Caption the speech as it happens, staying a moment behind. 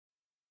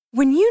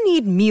When you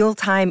need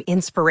mealtime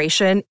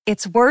inspiration,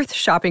 it's worth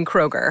shopping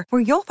Kroger,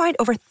 where you'll find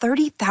over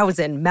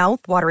 30,000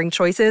 mouth-watering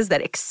choices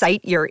that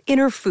excite your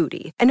inner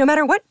foodie. And no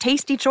matter what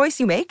tasty choice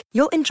you make,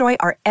 you'll enjoy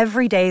our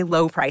everyday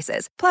low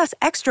prices, plus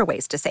extra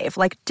ways to save,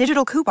 like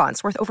digital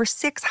coupons worth over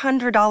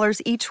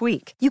 $600 each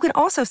week. You can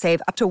also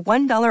save up to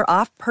 $1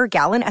 off per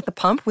gallon at the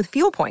pump with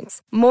fuel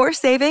points. More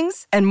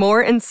savings and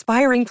more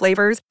inspiring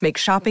flavors make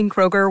shopping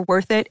Kroger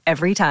worth it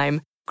every time.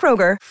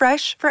 Kroger,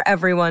 fresh for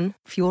everyone.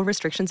 Fuel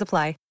restrictions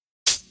apply.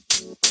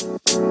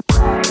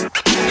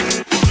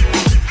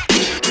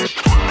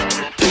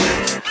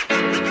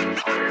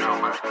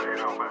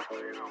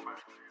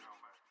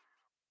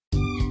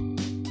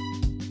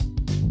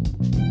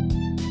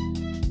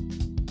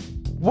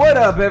 What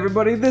up,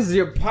 everybody? This is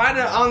your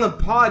partner on the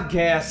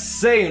podcast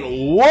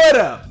saying, what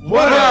up?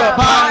 What up,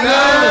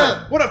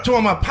 partner? What up to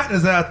all my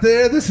partners out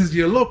there? This is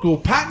your local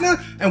partner,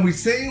 and we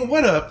saying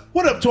what up?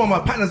 What up to all my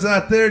partners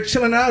out there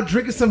chilling out,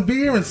 drinking some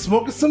beer and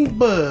smoking some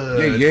bud?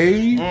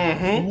 Yeah.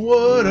 Mm-hmm.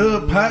 What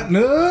up,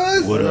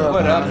 partners? What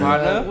up,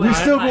 partner? We're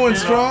still going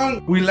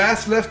strong. We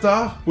last left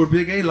off where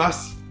Big A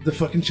lost the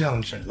fucking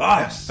challenge.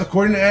 Lost.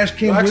 According to Ash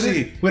King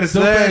Actually, with a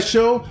dope ass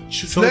show.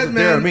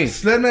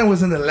 Sledman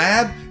Was in the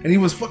lab and he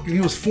was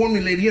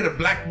formulating. He had a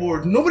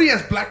blackboard. Nobody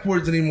has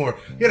blackboards anymore.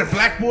 He had a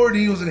blackboard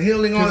and he was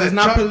inhaling all that. It's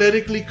not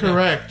politically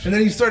correct. And then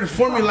he started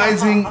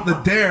formalizing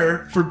the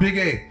dare for Big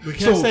A. We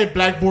can't say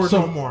blackboard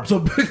no more.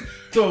 So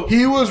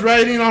he was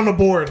writing on the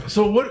board.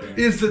 So what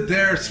is the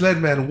dare,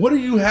 Sledman? What do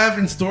you have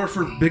in store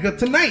for Big A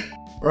tonight?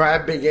 All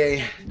right, Big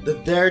A. The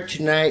dare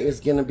tonight is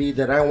gonna be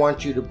that I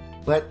want you to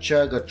butt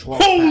chug a 12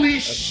 Holy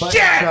pack. shit!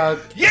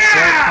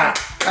 Yeah!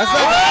 That's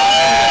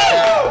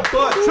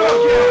butt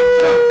chug.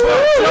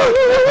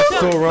 That's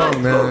so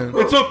wrong, man.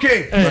 It's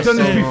okay. He's done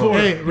this before.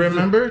 Hey,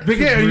 remember?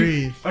 Big A,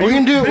 breathe. We're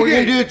gonna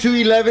do a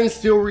 211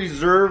 Steel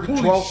Reserve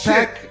 12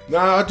 pack.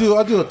 Nah, I'll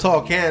do a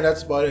tall can.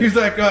 That's about it. He's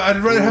like, I'd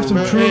rather have some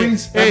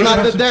Trulies. That's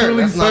not the dare.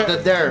 That's not the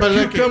dare. But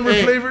look, Cucumber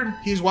flavored.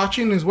 He's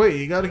watching his weight.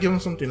 You gotta give him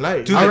something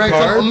light. All right,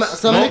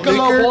 some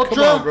Michelob Ultra.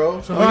 Come on, bro.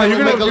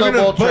 You're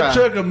gonna butt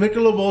chug a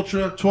Michelob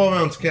Ultra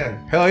 12-ounce can.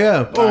 Hell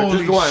yeah.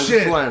 Holy shit.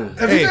 Just one.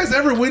 Have you guys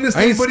ever witnessed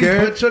I ain't anybody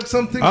scared. butt chug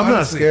something? I'm not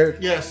Honestly. scared.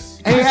 Yes.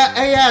 Hey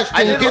Ash,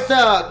 can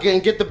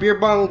you get the beer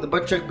bong, the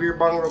butt chug beer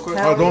bong real quick?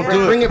 Oh, don't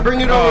do it.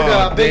 Bring it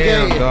over to Big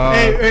A. dog.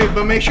 Hey,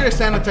 but make sure it's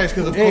sanitized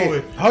because of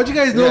COVID. How'd you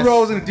guys know Yes. bro I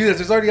was gonna do this?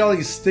 There's already all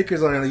these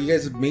stickers on it. Like, you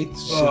guys have made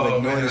this shit Oh,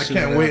 like man, this I shit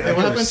can't like wait. that.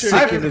 What happened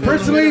to your-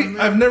 Personally,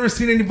 I've never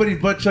seen anybody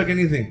butt chug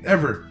anything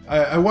ever.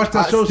 I watched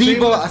that show.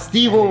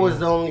 Steve-O was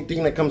the only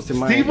thing that comes to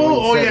mind. Steve-O? when you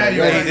Oh, said yeah, that.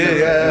 you're right. he did,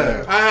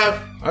 yeah. I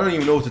have. I don't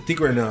even know what to think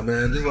right now,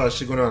 man. There's a lot of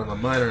shit going on in my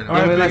mind right now.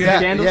 All right, Like Big A.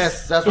 candles?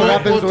 Yes, that's what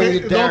happens when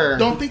you dare.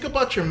 Don't think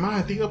about your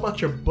mind. Think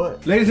about your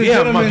butt. Ladies and Yeah,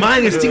 gentlemen, my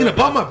mind is thinking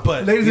about my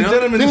butt. Ladies you and know?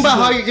 gentlemen, Think this about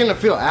is how you're gonna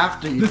feel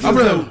after you. This is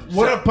the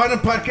What Up Partner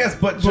Podcast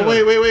butt But chug.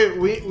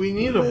 wait. We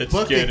need a bucket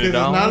because it's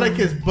not like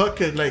his butt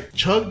could like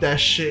chug that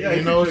shit, Yeah,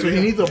 you know. he So could,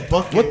 he needs a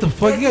bucket. What the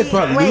fuck? You guys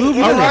brought Wait, lube?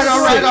 is All it-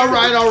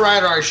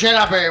 right. Shut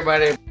up,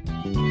 everybody.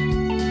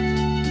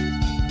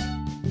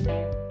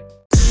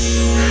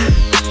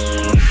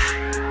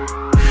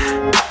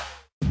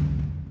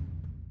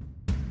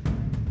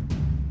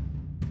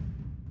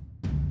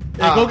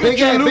 Hey, go get Big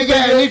your A, lube, Big A,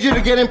 I need you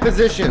to get in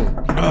position.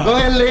 Go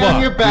ahead and lay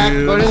on your back.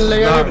 dude. Go ahead and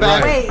lay on your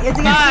back. Wait, is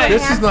he gonna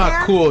This is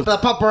not cool. The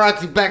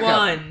paparazzi back up.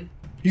 One.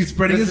 He's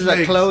spreading This his is a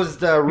legs. closed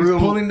He's room.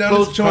 pulling down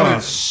his Oh,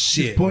 joints.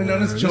 shit. He's pulling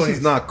down his man. joints. This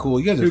is not cool.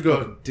 You guys Here are you go.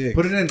 fucking dicks.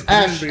 Put it in.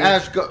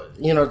 Ash, go.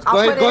 You know, I'll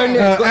go put ahead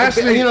it and in.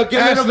 Ashley, get rid of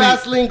Ashley,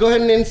 Vaseline. Go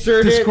ahead and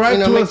insert describe it. You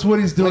know, to make- us what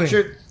he's doing. make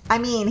sure- I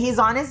mean, he's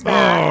on his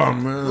back. Oh,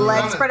 man.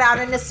 Legs spread out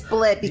in a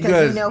split because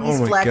guys- you know he's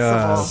oh my flexible.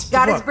 God.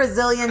 Got his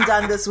Brazilian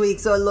done this week,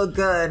 so it looked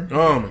good.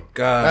 Oh my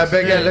god.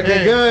 Big A looking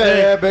Hey, good.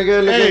 hey, Yeah, Big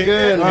A looking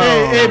good.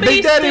 Hey, Big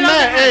Please Daddy sit on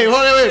Matt. the Hey, couch.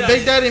 hold on, wait.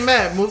 Big Daddy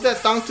Matt, move that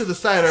thong to the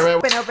side, all right?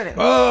 Open it.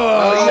 Oh,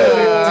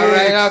 All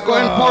right, now go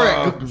ahead and pour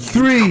it.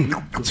 3,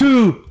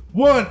 2,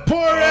 1,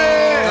 pour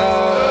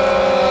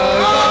it!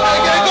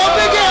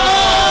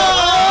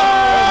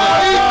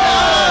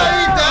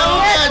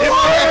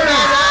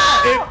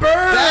 it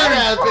burns.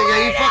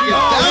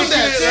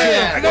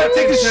 I gotta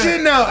take a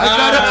shit now. I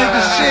gotta take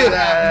a shit.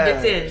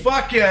 It's in.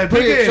 Fuck yeah, Put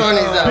Big your A.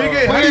 chonies up. Big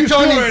A, how Put do your you feel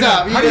chonies right now?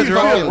 up. How do you You feel?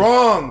 guys are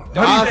Wrong.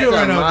 How do you feel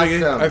right now,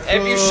 Big A? Awesome. I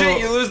feel, If you shit,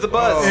 you lose the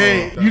buzz.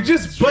 Hey, You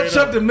just butt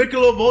shoved the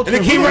Michelob Ultra.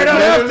 And it came right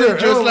out after.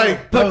 just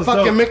like That was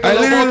Fucking dope. Michelob I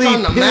Ultra on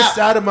literally the pissed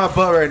map. out of my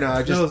butt right now. I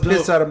That just was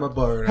pissed dope. out of my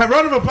butt right now. Have a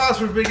round of applause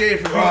for Big A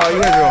for Oh,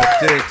 you guys are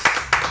all dicks.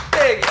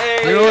 Big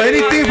A. You know,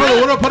 anything for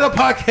the What Up Partner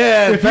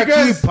Podcast. If you, Back to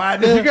guys,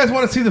 partner. if you guys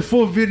want to see the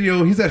full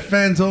video, he's at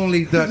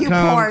fansonly.com.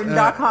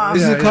 Youporn.com.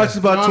 This is costs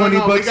about $20 we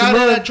bucks a got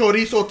that month.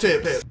 chorizo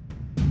tip. Hey.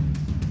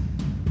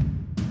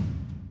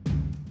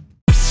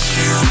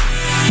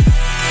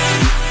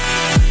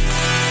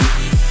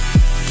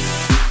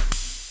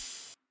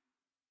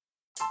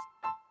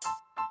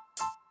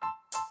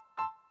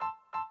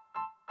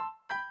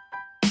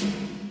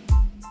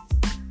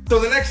 So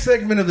the next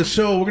segment of the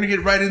show, we're going to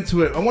get right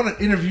into it. I want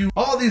to interview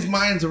all these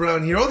minds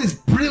around here, all these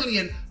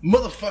brilliant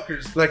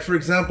motherfuckers. Like, for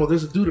example,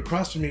 there's a dude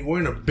across from me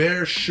wearing a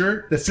bear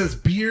shirt that says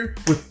beer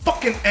with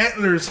fucking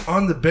antlers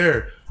on the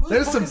bear.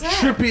 That is some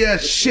trippy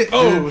ass shit, dude.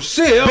 Oh,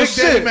 shit. Oh, Big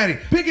shit. Daddy Matty.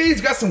 Big A's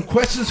got some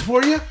questions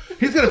for you.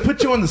 He's going to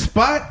put you on the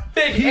spot.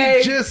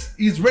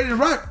 He's ready to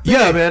rock.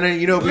 Yeah, man. And,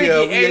 we had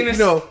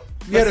a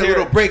Let's hear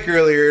little it. break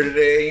earlier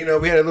today.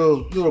 We had a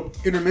little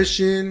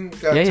intermission.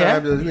 Got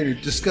time to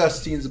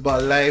discuss things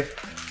about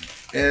life.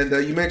 And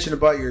you mentioned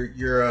about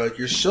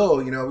your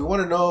show. We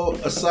want to know,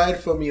 aside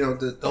from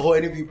the whole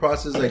interview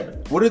process,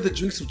 like, what are the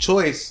drinks of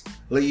choice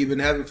that you've been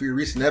having for your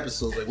recent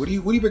episodes? Like, what have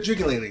you been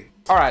drinking lately?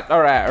 All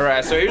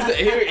right. So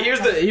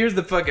here's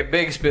the fucking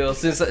big spill.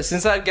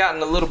 Since I've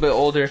gotten a little bit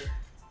older,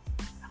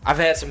 I've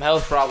had some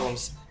health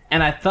problems,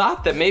 and I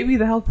thought that maybe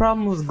the health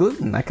problem was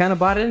gluten. I kind of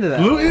bought into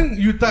that. Gluten?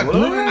 You thought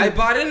gluten? I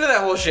bought into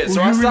that whole shit.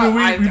 So I You've stopped. been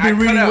I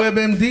reading cut out.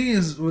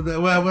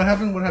 WebMD. What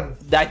happened? What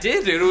happened? I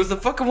did, dude. It was the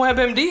fucking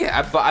WebMD.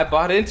 I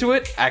bought into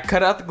it. I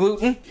cut out the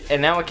gluten,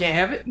 and now I can't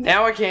have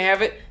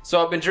it.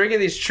 So I've been drinking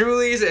these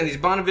Trulies and these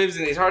Bonavivs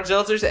and these hard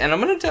seltzers, and I'm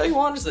gonna tell you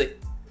honestly,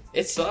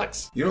 it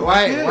sucks. You know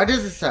Why? Why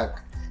does it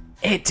suck?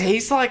 It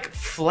tastes like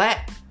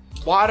flat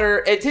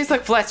water. It tastes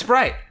like flat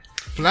Sprite.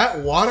 Flat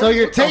water. So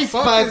your What the taste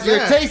fuck buds, is your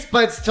that? taste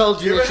buds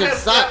told you it should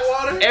suck.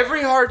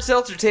 Every hard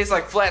seltzer tastes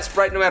like flat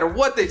Sprite no matter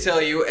what they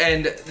tell you,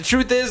 and the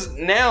truth is,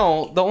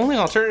 now the only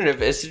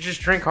alternative is to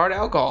just drink hard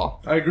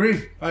alcohol. I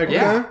agree.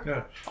 Yeah.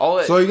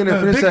 So you're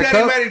gonna finish Big that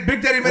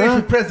cup? Daddy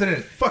Matty for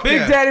president. Fuck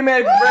Big yeah. Daddy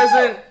Matty for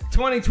president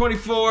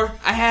 2024.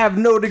 I have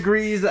no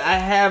degrees. I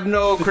have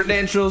no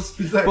credentials.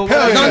 like, but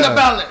hell It's yeah. on the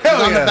ballot. It's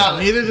Hell on yeah. the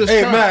ballot. Neither does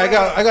Hey, Trump. man,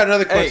 I got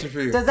another question for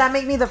you. Does that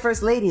make me the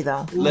first lady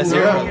though? let's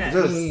hear it. Yeah,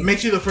 just-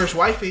 Makes you the first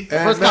wifey.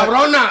 and First Matt-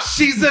 cabrona.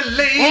 She's a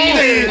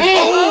lady.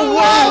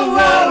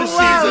 Whoa, She's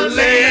a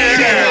lady.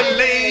 She's a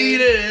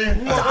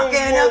lady.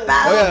 Talking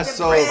about Oh, yeah, the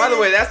so- bread. By the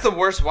way, that's the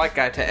worst white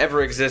guy to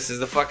ever exist. Is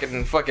the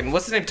fucking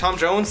what's his name? Tom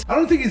Jones. I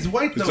don't think he's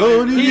white though.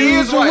 So do He you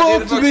is white,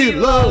 want dude. to be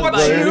loved? What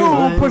by you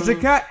anyone?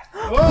 pussycat?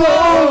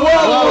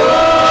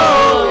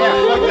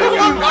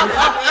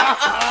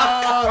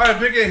 All right,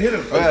 Big A, hit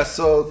him. Oh, yeah,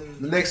 so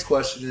the next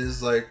question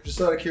is like, just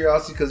out of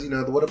curiosity, because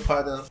the What Up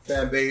Partner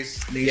fan base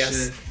nation,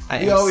 Yes, I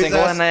we am always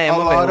single ask and I am a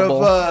lot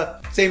available.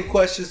 of same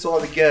questions to all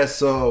the guests.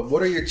 So,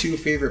 what are your two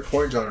favorite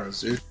porn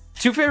genres, dude?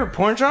 Two favorite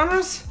porn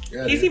genres?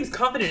 Yeah, He dude. seems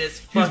confident as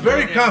fuck. He's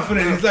very right now.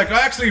 confident. He's like,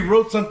 I actually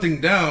wrote something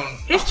down.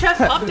 His chest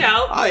popped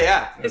out. Oh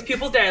yeah. His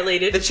pupils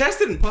dilated. The chest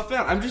didn't puff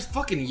out. I'm just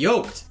fucking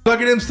yoked.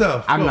 Plug it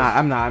himself. I'm Go.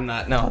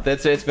 not. No,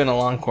 it's been a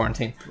long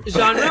quarantine.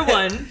 Genre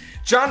 1.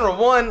 Genre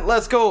 1,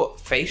 let's go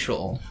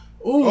facial.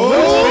 Ooh,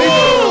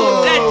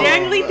 That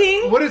dangly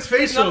thing. what is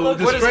facial?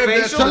 What is Describe that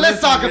facial? to So let's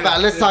the talk listener. about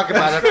it. Let's talk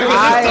about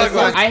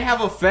it. I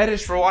have a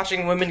fetish for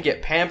watching women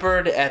get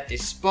pampered at the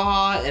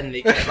spa and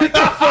they get like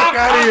Fuck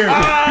out of here.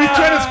 He's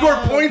trying to score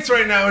points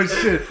right now and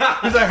shit.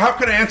 He's like, how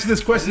can I answer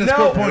this question and No.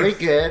 score Very points?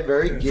 good,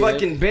 very good.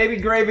 fucking baby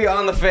gravy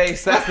on the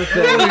face. That's the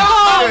thing. baby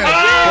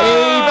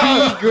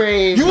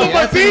grave. You want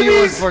my That's a new one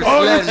babies? for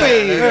Oh, your Slender.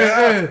 face.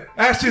 Hey,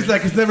 Ashley's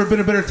like, it's never been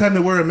a better time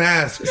to wear a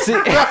mask. See,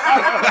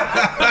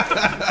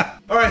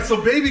 All right,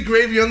 so baby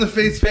gravy on the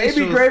face.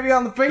 baby facials. gravy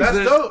on the face. That's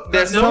dope.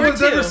 There's no number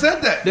one's two. ever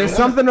said that. There's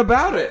something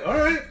about it. All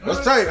right.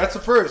 That's tight. That's the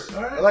first.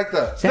 I like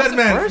that. That's Dead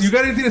man, the first. you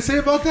got anything to say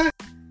about that?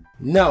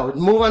 No,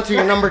 move on to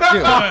your number 2.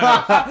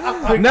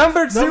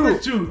 Number two. Number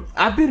 2.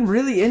 I've been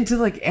really into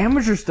like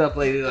amateur stuff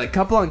lately, like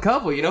couple on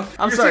couple. You know,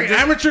 I'm You're sorry, saying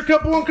just amateur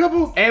couple on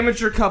couple?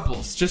 amateur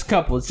couples, just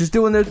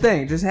doing their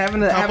thing, just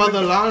having a. How about the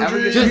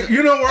laundry?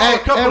 You know, we're all a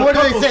couple Hey, of what do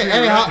they couples say? here,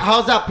 Hey, right?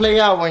 how's that play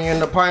out when you're in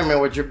the apartment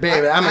with your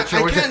babe? Amateur.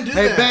 I What's can't it? do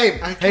Hey, that. babe.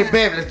 I Hey, can't.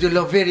 babe. Let's do a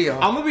little video.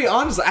 I'm gonna be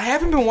honest. I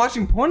haven't been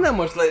watching porn that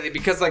much lately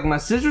because like my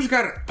sister's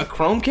got a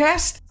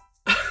Chromecast,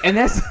 and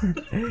that's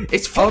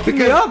it's fucking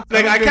me up.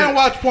 Like, I can't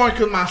watch porn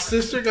because my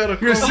sister got a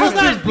Your Chromecast. Hold sister's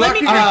on, let me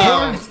blocking hear your it.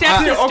 porn?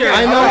 Stepsister. okay,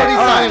 I know what he's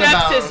talking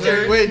about.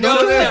 Stepsister. Wait, No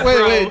don't you step,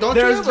 bro. wait, don't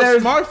you have a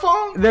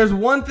smartphone? There's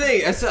one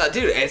thing, it's,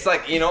 dude. It's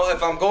like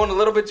if I'm going a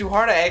little bit too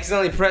hard, I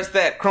accidentally press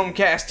that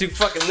Chromecast to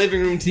fucking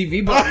living room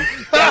TV button.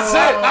 That's it.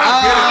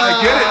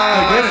 I get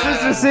My it.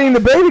 sister's seeing the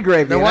baby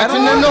gravy. They're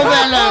watching the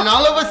novella, and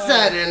all of a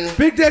sudden,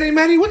 Big Daddy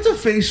Manny, what's a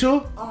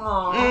facial?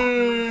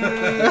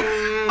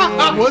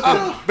 What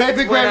the?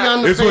 baby gravy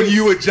on the It's face. when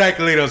you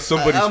ejaculate on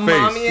somebody's A face.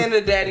 mommy and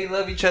a daddy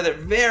love each other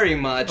very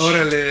much.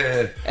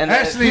 Orale. And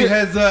Ashley,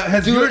 has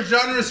do your it.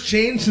 genres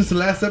changed since the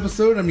last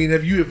episode? I mean,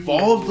 have you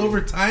evolved over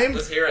time?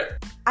 Let's hear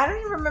it. I don't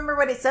even remember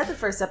what he said the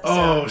first episode.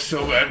 Oh,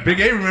 so Big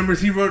A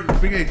remembers. He wrote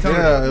Big A. Tell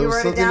Yeah, me. it You was wrote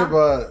it something down?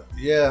 about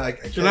I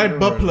can't You like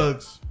butt remember.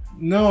 plugs?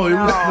 No, it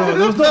was No.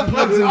 there was no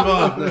plugs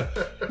involved.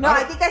 No,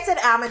 I think I said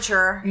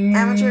amateur.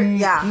 Amateur,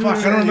 yeah. Fuck,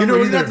 I don't You remember know,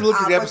 we either. have to look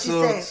at the What'd you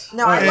say? episodes.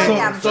 No, I like so,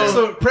 amateur.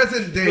 so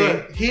present day.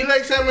 Look, he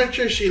likes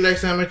amateur, she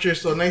likes amateur.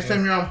 So next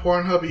time you're on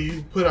Pornhub,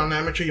 you put on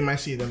amateur, you might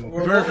see them.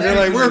 Perfect. They're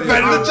like, we're a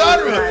fan of the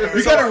genre. Right.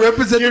 We gotta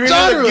represent the Giving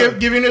genre.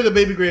 giving her the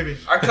baby gravy.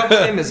 Our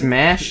couple name is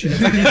Mash.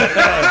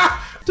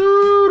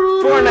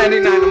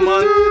 $4.99 a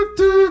month.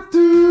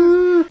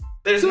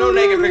 There's no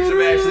naked picture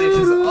of Ashley. It's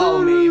just all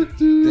me.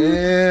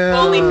 Damn.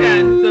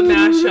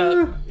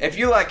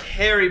 like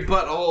hairy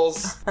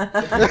buttholes,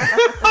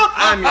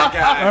 I'm your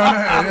guy. All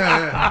right,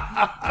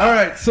 yeah. All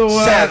right, so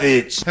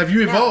Savage. have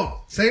you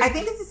evolved? Same. I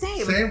think it's the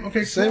same. Same.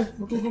 Okay. Same.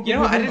 Cool. You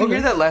know, I didn't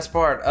hear that last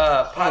part.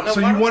 So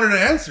you wanted to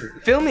answer?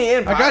 Fill me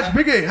in. I got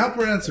you. Big A, help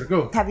her answer.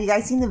 Go. Have you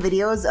guys seen the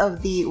videos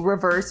of the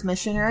reverse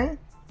missionary?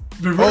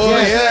 Reverse Oh,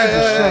 missionary.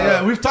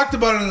 yeah. We've talked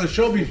about it on the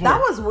show before.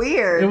 That was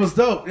weird. It was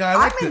dope. Yeah, I I'm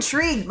liked it.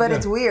 intrigued, but Yeah.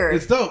 it's weird.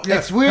 It's dope. Yeah.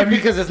 It's weird Have you-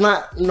 because it's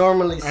not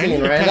normally need seen,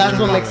 to right? catch That's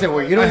them what up. makes it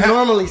weird. You don't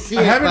normally see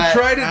I it. haven't but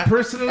tried it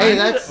personally. Hey,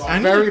 that's I a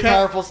need very to catch-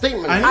 powerful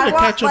statement. I need I to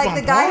watched catch up like on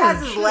the guy porn.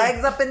 has his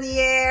legs up in the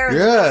air. And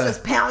Yeah. he's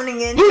just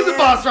pounding in. Who's the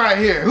boss right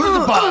here? Who's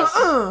the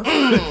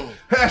boss?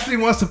 Ashley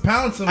wants to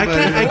pound I somebody.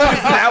 can't. I Is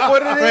can't. that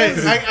what it Wait,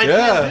 is? I can't do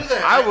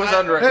that. I was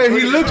under. Hey,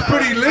 he looks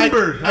pretty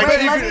limber. I bet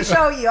Wait, you let could- me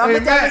show you. I'm Hey,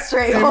 gonna Matt.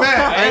 demonstrate. Hey, Hold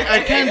Matt. on. I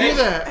can't do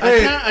that.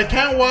 Hey. I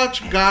can't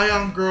watch guy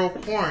on girl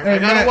porn. Hey, I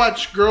gotta Matt.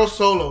 watch girl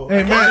solo.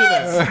 Hey I can't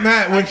do that. Matt,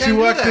 Matt, I when she can't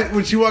do walked that. in,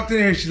 when she walked in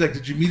here, she's like,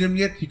 "Did you meet him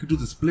yet? He could do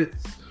the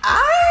splits."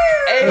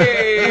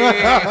 Hey,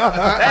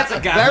 that's a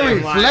Very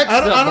goddamn lie.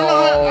 flexible. I don't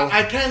know.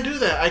 I can't do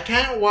that. I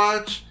can't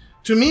watch.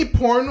 To me,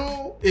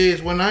 porno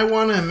is when I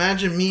want to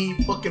imagine me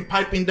fucking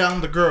piping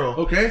down the girl.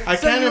 Okay. I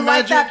So can't you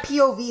like imagine. that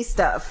POV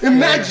stuff?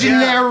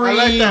 Imaginary. I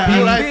like that. I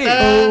like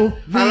that.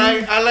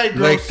 I like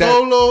girl Like that.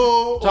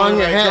 solo It's on or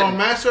your like head. girl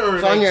master or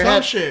It's like on your some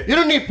head. shit. You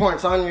don't need porn.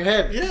 It's on your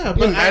head. Yeah, You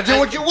but imagine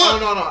what you want.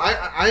 No.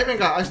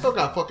 I still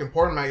got fucking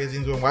porn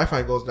magazines when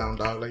Wi-Fi goes down,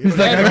 dog. Like, He's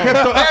like, I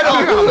kept the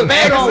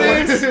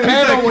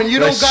Pero, when you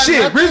don't got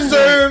Shit, nothing,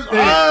 reserves.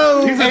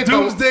 Oh. He's a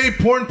doomsday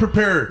porn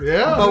preparer.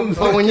 yeah.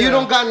 but when you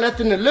don't got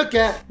nothing to look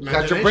at, you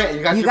got your brain.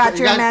 You got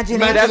your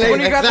imagination. That's when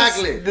you got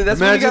exactly. That's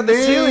when you got the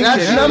ceiling.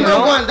 That's shit, number you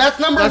know? one. That's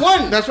number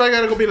one. That's why I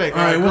gotta go be like,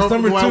 All right, what's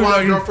number do I two? want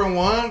Now you- girlfriend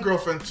 1,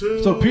 girlfriend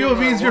 2? So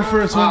POV is your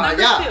first one. Number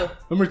yeah. 2.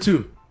 Number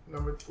 2.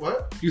 Number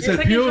what? You Your said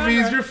second POV is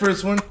genre. your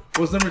first one.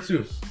 What's number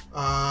 2?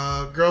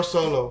 Girl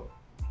solo.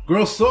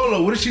 Girl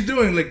solo. What is she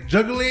doing? Like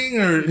juggling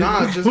or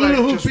Nah, just hula like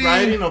just hooping?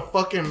 riding a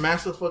fucking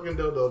massive fucking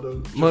dildo,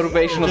 dude.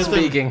 Motivational Just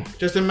speaking.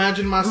 Just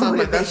imagine myself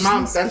like that's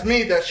that's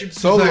me. That she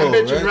Solo, that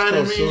bitch is right?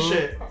 riding me and Solo.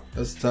 shit.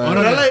 That's Oh, But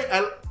no, time.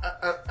 no.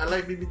 I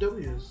like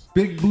BBWs.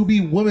 Big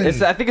booby woman. I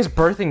think it's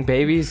birthing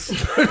babies.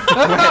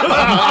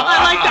 I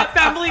like that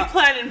family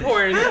planning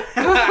porn.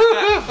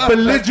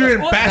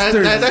 belligerent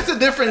bastard. That's a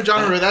different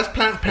genre. That's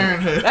Planned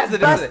Parenthood. That's the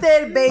difference.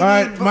 Busted baby All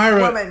right,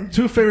 Myra. woman.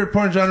 2 favorite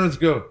porn genres.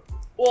 Go.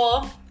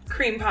 Well,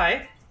 cream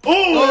pie.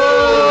 Holy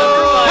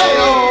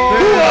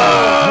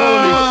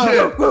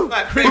shit.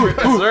 My favorite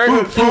dessert.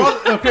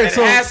 Okay, It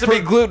so has to be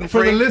gluten for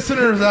the free.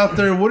 listeners out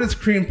there, what is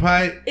cream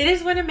pie? It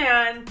is when a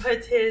man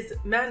puts his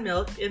man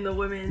milk in the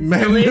woman's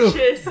Man milk.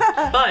 delicious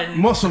bun.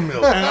 Muscle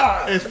milk.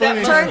 It's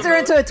funny. Turns her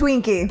into a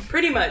Twinkie.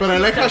 Pretty much. But I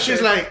like how she's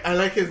That's like, I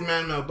like his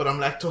man milk, but I'm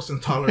lactose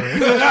intolerant.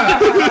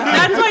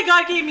 That's why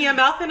God gave me a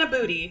mouth and a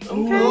booty.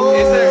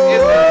 Okay. Is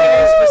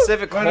there any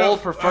specific hole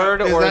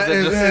preferred, or that-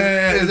 is it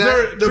just? Is that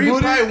there the cream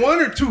booty? pie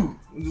 1 or 2?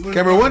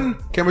 Camera 1,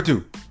 camera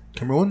 2.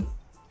 Camera 1,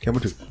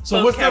 camera 2. So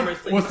Both what's cameras,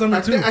 please. what's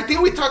number 2? I think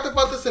we talked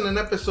about this in an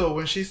episode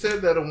when she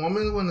said that a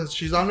woman, when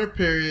she's on her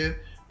period,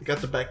 they got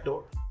the back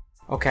door.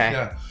 Okay.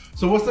 Yeah.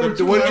 So what's number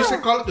 2? What did you say?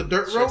 Call it the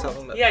dirt road?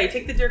 Yeah, you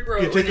take the dirt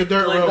road. You take the and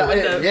dirt road.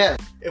 with the- Yeah.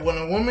 And when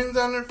a woman's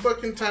on her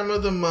fucking time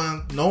of the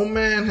month, no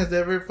man has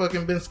ever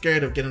fucking been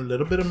scared of getting a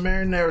little bit of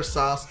marinara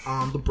sauce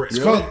on the breast.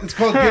 It's called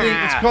getting.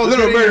 It's called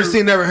Little getting murder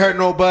scene never hurt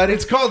nobody.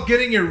 It's called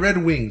getting your red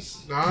wings.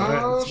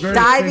 Oh, It's very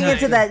Diving clean.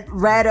 into that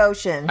red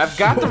ocean. I've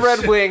got the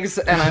Red Wings,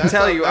 and I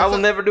tell you, I will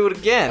never do it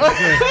again.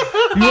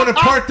 You want to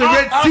part the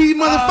Red Sea,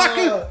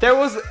 motherfucker? There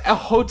was a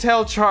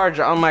hotel charge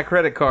on my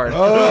credit card.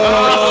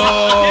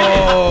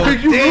 Oh,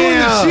 You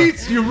ruined the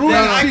sheets. You ruined the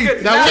I sheets.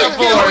 could not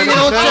afford it.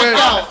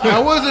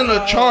 that wasn't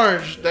a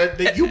charge.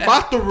 That you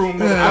bought the room.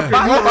 The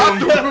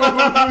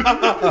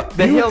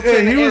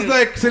Hilton he was in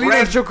like, Selena-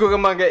 Rancho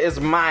Cucamonga is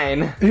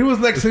mine. He was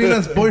like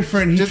Selena's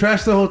boyfriend. He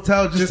trashed the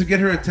hotel just to get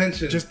her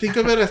attention. Just think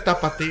of it as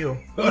tapatío.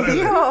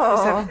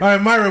 All right,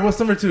 Myra, what's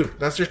number 2?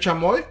 That's your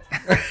chamoy?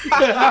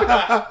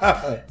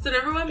 So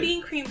number 1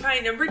 being cream pie.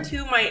 Number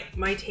 2,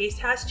 my taste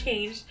has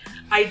changed.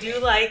 I do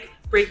like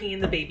breaking in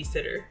the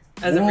babysitter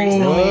as of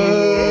recently.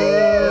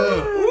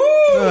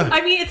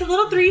 I mean, it's a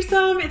little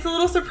threesome. It's a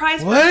little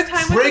surprise What? first time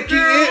with the Breaking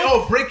girl. in?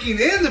 Oh, breaking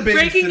in the babysitter.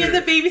 Breaking in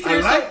the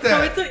babysitter. I like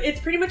that. So it's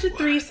pretty much a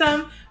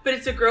threesome, but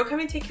it's a girl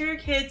coming to take care of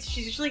kids.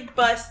 She's usually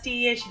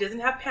busty and she doesn't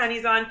have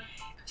panties on.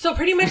 So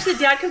pretty much the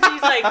dad comes and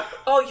he's like,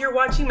 "Oh, you're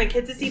watching my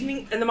kids this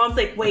evening," and the mom's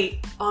like,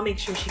 "Wait, I'll make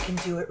sure she can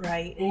do it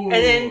right." And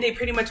then they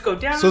pretty much go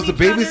down. so it's the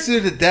on each other.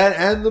 babysitter, the dad,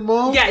 and the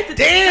mom? Yeah, it's a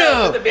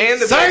Damn! threesome with the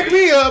babysitter. Sign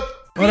me up!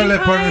 Cream Órale,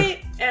 pie, partner.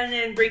 and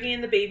then bringing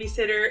in the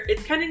babysitter.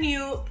 It's kind of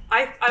new.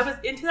 I was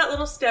into that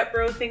little step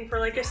bro thing for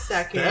like a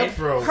second. That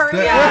bro. Her,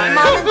 Yeah.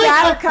 mom and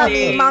dad are coming.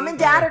 Please. Mom and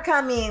dad are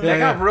coming. That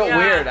got real Yeah.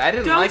 weird. I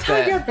didn't Don't like tell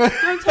that.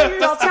 Don't tell your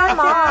Don't tell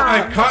mom.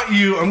 I caught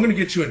you. I'm gonna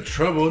get you in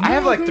trouble. I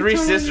have like 3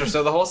 sisters,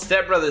 so the whole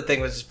stepbrother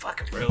thing was just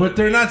fucking brilliant. But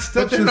they're not But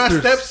stepsisters. they're not So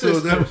that was-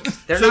 stepsisters.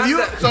 They're So not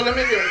you, step- so let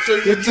me get. So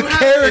It's you a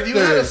if you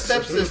had a character.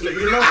 stepsister,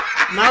 you know,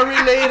 not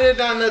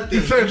related on nothing.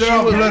 It's like they're She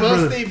all was blood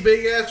busty,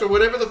 big ass, or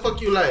whatever the fuck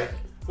you like.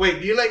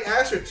 Wait, do you like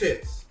ass or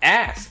tits?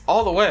 Ass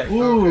all the way.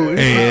 Ooh,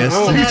 Ass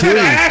oh, and he said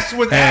titties. ass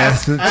with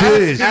Ass and ass.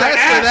 titties. He's like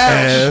ass.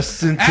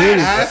 Ass and titties.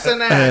 Ass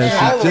and ass. Ass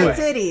and All the titties.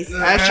 way. Titties.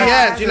 Ashy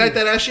ass. You like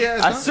that ashy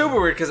ass? That's super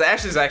weird because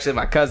Ashley's actually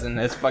my cousin.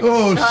 It's fucking.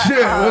 Oh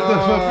shit! What the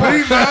fuck?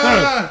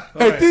 Prima!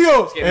 Hey,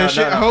 Theo.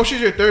 I hope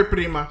she's your third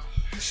prima.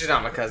 She's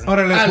not my cousin. All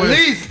right, At pues.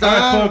 least, All right,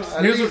 huh? folks.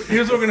 At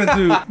Here's what we're gonna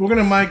do. We're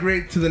gonna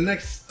migrate to the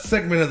next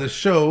segment of the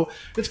show.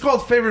 It's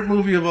called favorite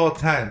movie of all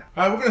time.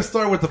 All right, we're gonna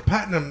start with the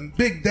platinum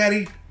Big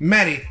Daddy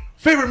Matty.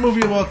 Favorite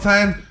movie of all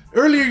time.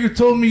 Earlier, you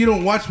told me you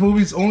don't watch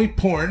movies, only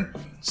porn.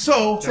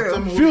 So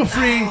True. feel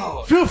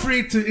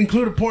free to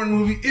include a porn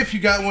movie if you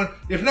got one.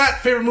 If not,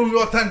 favorite movie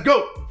of all time.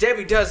 Go.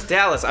 Debbie Does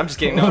Dallas. I'm just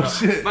kidding. No, Oh, no.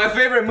 shit. My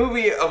favorite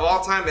movie of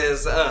all time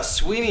is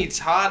Sweeney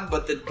Todd,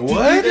 but the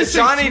What? the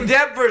Johnny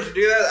Depp version,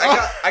 dude.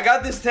 I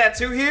got this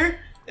tattoo here.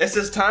 It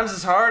says "Times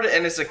is hard,"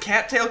 and it's a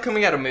cattail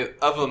coming out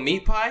of a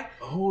meat pie.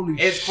 Holy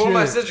It's shit! for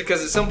my sister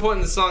because at some point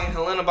in the song,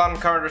 Helena Bonham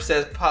Carter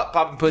says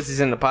 "popping pussies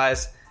in the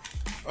pies,"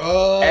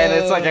 and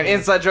it's like an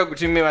inside joke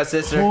between me and my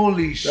sister.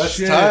 Holy That's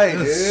shit! tight,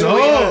 That's dude. so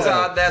Sweeney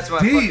Todd, that's my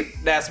deep.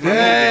 fucking, that's my movie.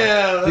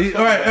 Yeah. Deep.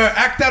 All right,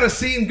 act out a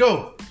scene.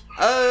 Go.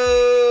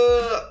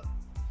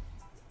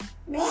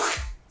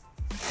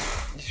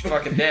 She's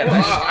fucking dead.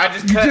 I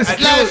just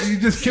cut. You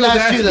just killed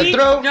Slash you Ashley. the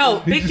throat.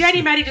 No, Big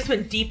Daddy Matty just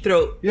went deep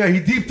throat. Yeah, he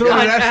deep throated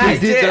I Ashley.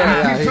 did.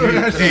 Deep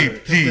throated Ashley.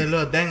 The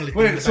little dangly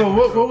Wait, thing. so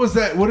what was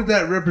that? What did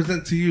that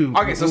represent to you?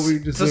 Okay, so What we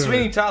just so learned?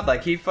 Sweeney Todd,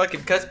 like he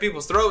fucking cuts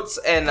people's throats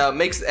and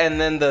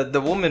then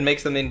the woman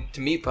makes them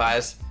into meat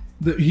pies.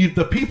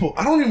 The people.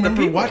 I don't even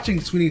remember people.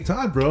 watching Sweeney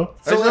Todd, bro.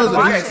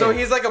 So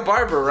he's like a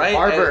barber, right?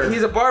 Barber. And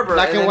he's a barber.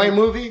 Black and then white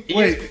movie?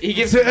 He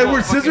gives So people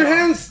Edward fucking-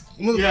 Scissorhands?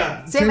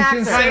 Yeah. Same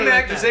actor. Same Like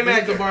actor, that. same He's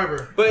actor. the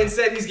barber. But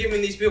instead, he's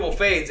giving these people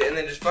fades and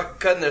then just fucking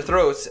cutting their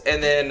throats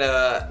and then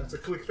That's a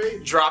quick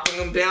fade. dropping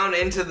them down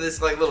into this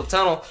like little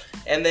tunnel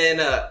and then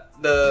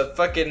the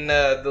fucking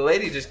the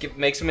lady just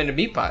makes them into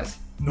meat pies.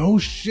 No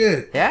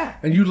shit. Yeah.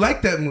 And you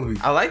like that movie?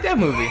 I like that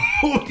movie.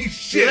 Holy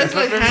shit. He likes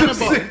like Some Hannibal.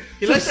 sick-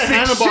 He likes some the sick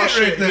Hannibal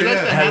shit. right there, He likes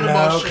yeah. the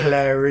Hannibal shit.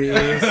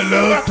 Clarice.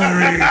 Hello,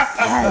 Clarice.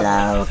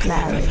 Hello,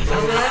 Clarice.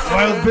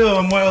 Wild Bill.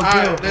 I'm Wild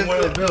Alright, Bill. I'm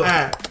Wild Bill.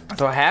 Alright,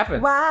 That's what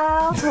happened.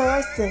 Wild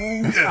horses.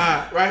 right here,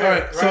 All right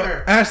right, so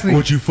here. Ashley,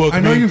 Would you fuck I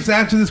know me? you've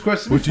answered this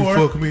question Would you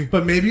before, fuck me?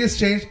 but maybe it's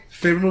changed.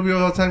 Favorite movie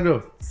of all time?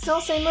 Go.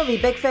 Still same movie.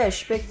 Big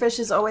Fish. Big Fish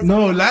is always.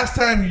 No, last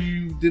time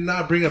you did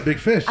not bring up Big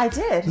Fish. I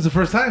did. This is the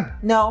first time.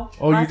 No.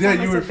 Oh, you Last time did.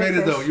 I You were said Big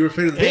faded Fish. though. You were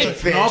faded. Big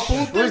Fish. No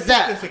apuntes Where's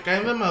that? que se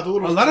caen de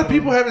maduros. A lot of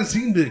people haven't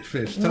seen Big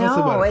Fish. Tell us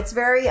about No, it. it's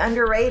very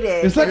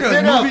underrated. It's like Is a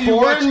it a movie you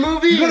watch. foreign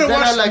movie? You gotta Is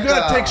that watch. like you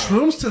gotta a- take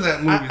shrooms to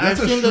that movie. That's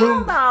I've a seen the-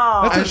 shroom.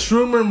 No. That's a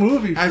shroomer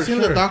movie. I've for seen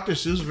sure. the Dr.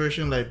 Seuss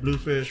version, like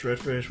Bluefish,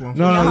 Redfish, One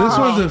No, Fish. no, this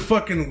No. one's a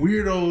fucking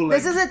weirdo.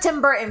 Like, This is a Tim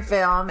Burton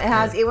film. It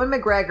has Ewan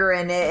McGregor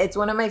in it. It's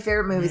one of my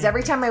favorite movies.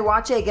 Every time I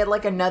watch it, I get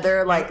like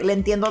another, like, le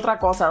entiendo otra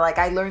cosa. Like,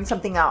 I learn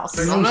something else.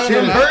 I'm not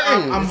Tim gonna lie,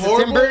 Burton. I'm It's a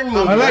horrible. Tim Burton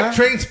movie. I like huh?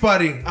 Train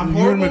Spotting. I'm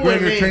Ewan horrible with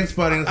McGregor names. Train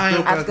Spotting. I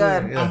am- That's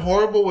good. I'm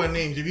horrible with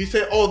names. If you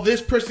say, "Oh,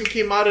 this person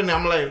came out," and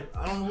I'm like,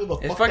 I don't know who the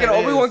It's fuck fucking that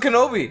Obi-Wan is.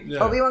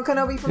 Kenobi. Obi-Wan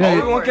Kenobi from Yeah,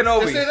 Star Obi-Wan Wars.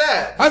 Kenobi. Just say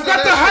that. I've Just got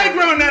say the that high shit.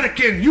 ground,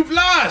 Anakin. You've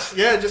lost.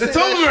 Yeah, just it's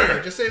say that over.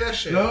 shit. Just say that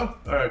shit. No.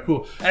 All right,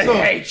 cool. I So,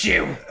 hate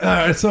you. all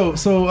right,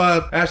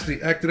 so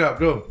Ashley, act it out.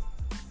 Go.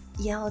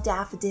 Yellow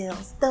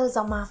daffodils. Those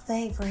are my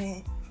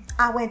favorite.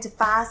 I went to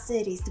 5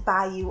 cities to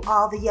buy you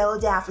all the yellow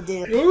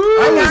daffodils.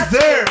 I was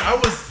there. I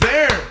was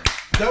there.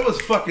 That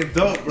was fucking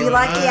dope, bro. You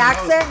like the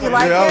accent? You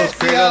like that was it?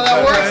 great. See how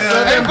that works?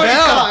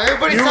 Yeah.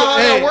 Everybody saw how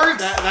that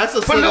works. That's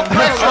a Put a little Southern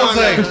pressure accent. on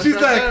there. That's She's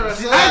right like, there,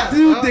 that's I right.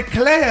 do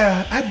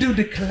declare. I do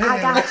declare.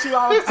 I got you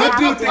all I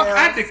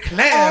daffodils.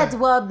 declare.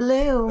 Edward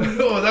Bloom.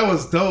 Oh, that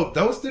was dope.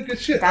 That was still good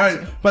shit. Gotcha.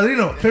 All right,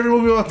 Padrino, favorite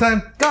movie of all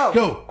time? Go.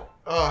 Go.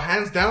 Oh,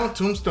 hands down,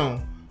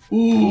 Tombstone.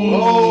 Ooh.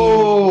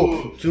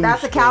 Oh,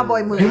 That's a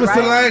cowboy movie, Give us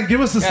right? a line.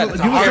 Give us a Yeah, it's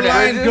give us a hard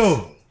line. edges.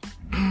 Go.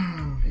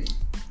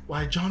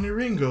 Why, Johnny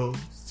Ringo?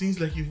 Seems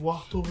like you've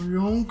walked over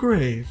your own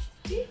grave.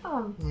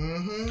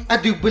 I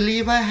do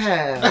believe I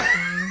have.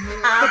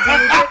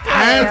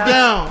 Hands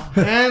down.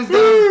 Hands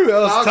down. that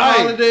was Lost tight.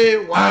 Holiday,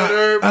 Wild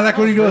Herb. I like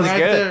when he goes. right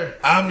good. there.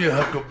 I'm your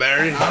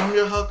Huckleberry. I'm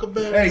your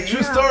Huckleberry. Hey,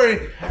 true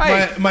story.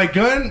 My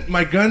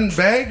gun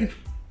bag.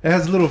 It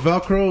has a little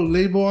Velcro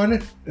label on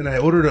it, and I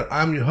ordered a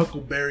 "I'm your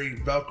Huckleberry"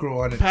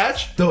 Velcro on it.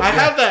 Patch? Dope, I yeah.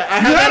 have that. I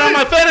You have that have on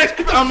my it?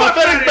 FedEx. On my Fuck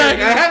outta FedEx here, bag.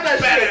 dude. I have that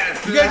Badass.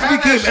 shit. You guys I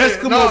have became that shit.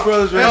 Eskimo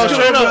brothers, right? No, Eskimo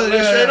straight up. brothers, Like,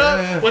 yeah, straight yeah, up.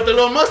 yeah. With the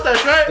little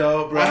mustache, right?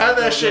 Dope, bro. I have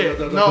that Dope, shit.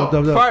 dope, No.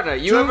 dope, dope. Partner,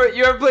 you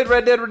ever played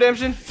Red Dead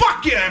Redemption?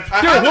 Fuck yeah! I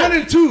Dude, have 1 it.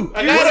 and 2.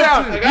 I You got it.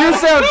 sound, I got you it.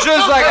 sound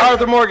just like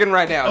Arthur Morgan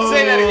right now.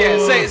 Say that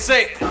again.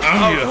 Say.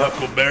 I'm your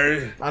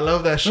Huckleberry. I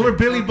love that shit.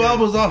 Remember Billy Bob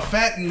was all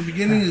fat in the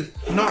beginning?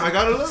 No, I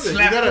gotta love it. You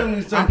Slap gotta, him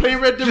and start- I'm playing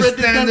Red Dead just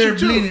stand there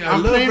Redemption 2. bleeding. I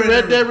I'm love playing Red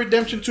Red Dead Dead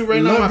Redemption 2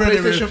 right now on Love my Red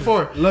Dead PlayStation Redemption.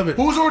 4. Love it.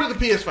 Who's ordered the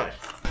PS5?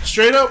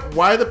 Straight up,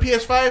 why the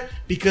PS5?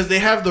 Because they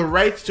have the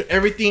rights to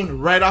everything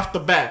right off the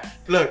bat.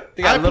 Look,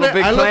 They got Little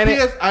Big I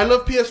Planet. I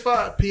love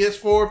PS5,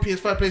 PS4,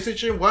 PS5,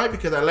 PlayStation. Why?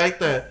 Because I like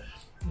the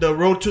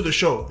Road to the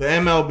Show, the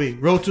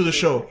MLB, Road to the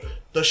Show.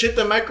 The shit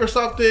that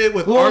Microsoft did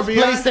with Who owns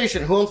RBI.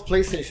 PlayStation? Who owns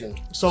PlayStation?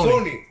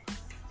 Sony.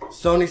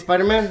 Sony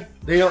Spider-Man?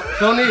 They own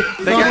Sony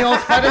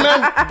owns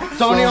Spider-Man?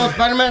 Sony owns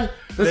Spider-Man?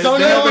 The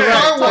Sony owns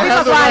Star Wars. Tobey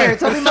Maguire.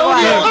 Tobey Sony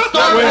Maguire.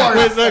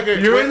 owns Star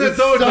Wars. You're in the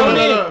dojo.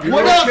 Sony.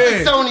 What else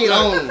does Sony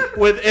own?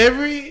 With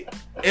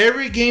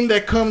every game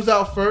that comes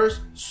out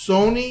first,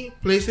 Sony,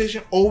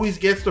 PlayStation always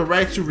gets the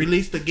rights to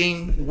release the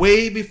game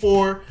way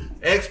before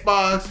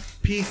Xbox,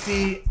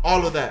 PC,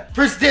 all of that.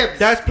 First dibs.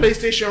 That's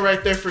PlayStation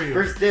right there for you.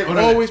 First dibs.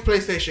 Always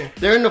PlayStation.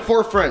 They're in the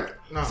forefront.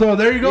 No. So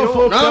there you go,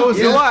 folks. no, That was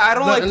You know it. what? I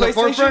don't like in the PlayStation.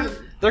 forefront?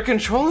 Their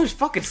controllers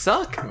fucking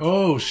suck.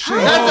 Oh shit!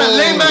 That's a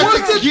lame ass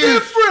What's the excuse.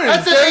 difference?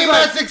 That's a lame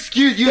ass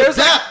excuse. You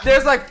adapt.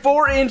 There's like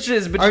 4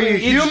 inches between you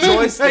each human?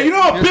 joystick. Hey, you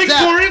know how You're big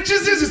set. 4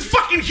 inches is? It's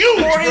fucking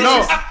huge. 4 inches.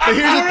 No, but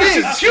here's the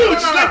thing. It's huge.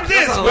 It's like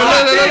this.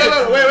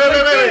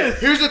 Wait.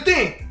 Here's the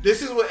thing.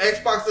 This is what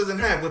Xbox doesn't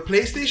have. With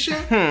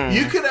PlayStation,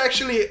 you could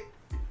actually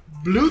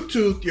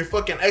Bluetooth your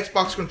fucking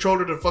Xbox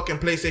controller to fucking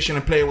PlayStation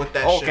and play with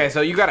that shit. Okay,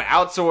 so you gotta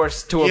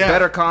outsource to a Yeah.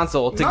 better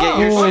console to get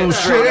your Oh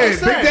shit. shit! Hey,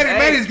 That's Big it. Daddy Hey.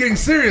 Manny's getting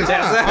serious.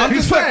 I'm He's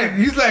just saying.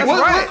 fucking. He's like,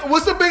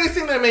 What's the biggest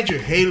thing that made you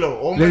Halo?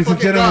 Oh my Ladies and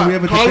fucking gentlemen, God. we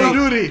have a Call of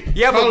debate. Duty.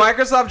 Yeah, but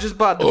Microsoft just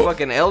bought the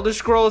fucking Elder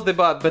Scrolls. They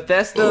bought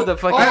Bethesda. The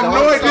fucking. I have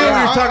no idea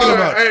what you're talking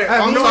about. Hey, I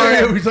have I'm no sorry.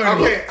 idea what you're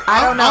talking Okay, about.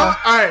 I don't know.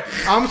 Alright,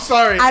 I'm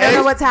sorry. I don't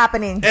know what's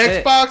happening.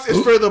 Xbox is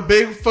for the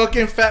big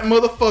fucking fat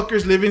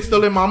motherfuckers living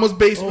still in mama's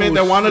basement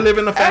that want to live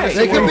in a fantasy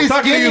They could world. be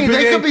Talking to you, skinny. Big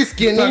They A. could be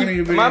skinny. Talking to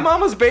you, Big My A.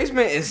 mama's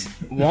basement is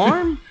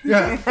warm.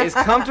 Yeah. It's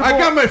comfortable.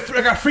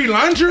 I got free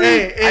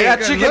laundry. I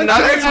got chicken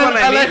nuggets when I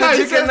I like need how the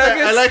he chicken says that.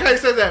 nuggets. I like how he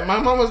says that. My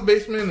mama's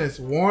basement is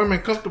warm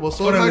and comfortable.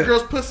 So is my Whatever.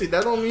 girl's pussy.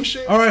 That don't mean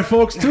shit. All right,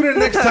 folks. Tune in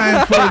next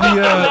time for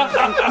the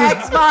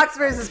Xbox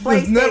versus this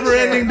PlayStation.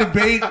 never-ending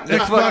debate: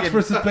 Xbox fucking-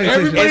 versus PlayStation.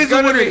 Everybody's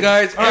a winner,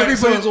 guys. All right,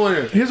 Everybody's so a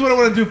winner. Here's what I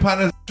want to do,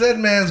 partners. That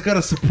man's got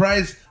a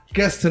surprise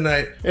guest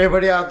tonight.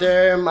 Everybody out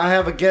there, I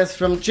have a guest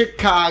from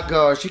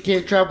Chicago. She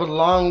can't travel a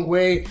long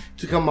way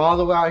to come all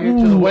the way out here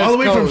to the West All the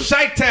way from Coast.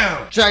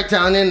 Chi-Town.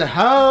 Chi-Town in the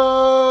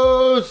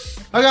house.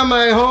 I got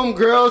my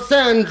homegirl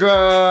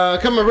Sandra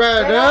coming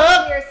right Get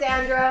up. over here,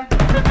 Sandra.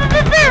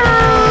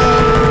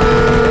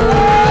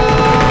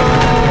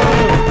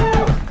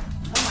 Oh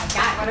my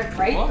god, what a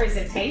great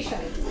presentation.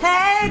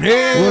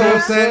 Hey, What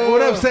up, Sandy?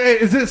 What up,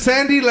 Sandy? Is it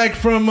Sandy like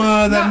from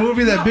that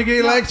movie that Big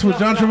A likes with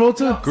John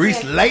Travolta?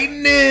 Grease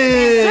lightning.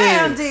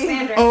 Sandy.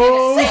 Sandra,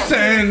 Oh, Sandra.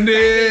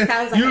 Sandy,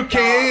 Sounds like you a dog.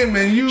 came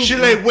and you. She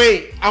like,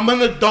 wait, I'm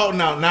an adult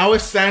now. Now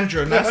it's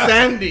Sandra, not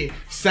Sandy.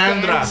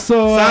 Sandra.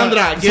 So,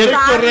 Sandra, get it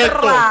Sandra.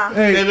 correcto.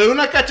 Hey. Le doy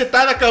una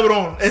cachetada,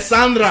 cabrón. Es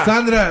Sandra.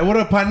 Sandra, what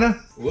up, partner?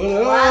 What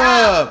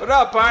up? What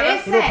up, partner?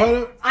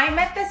 Listen, I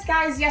met these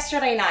guys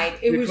yesterday night.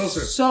 It was closer.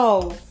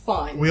 so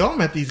fun. We all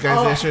met these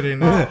guys yesterday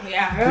night.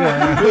 Yeah.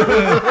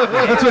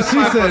 That's what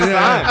she said.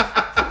 Yeah.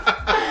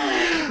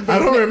 I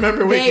don't remember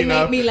They waking made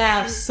up. me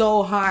laugh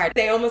so hard.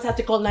 They almost had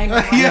to call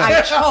 911.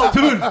 I choked.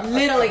 Dude.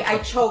 Literally, I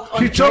choked.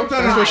 She choked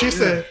on That's her. what she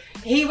said.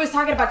 He was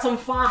talking about some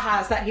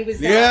fajas that he was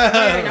Yeah.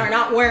 wearing or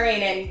not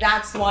wearing, and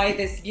that's why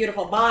this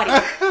beautiful body.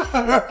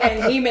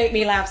 And he made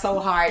me laugh so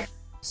hard.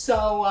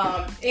 So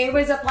it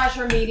was a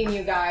pleasure meeting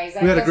you guys.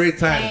 We had a just great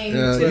time. came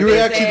Yeah, to you were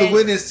actually visit. the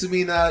witness to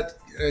me not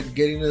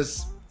getting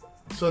us.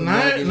 So now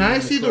I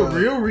see the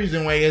real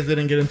reason why you guys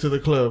didn't get into the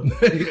club.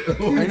 I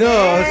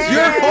know. It's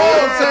your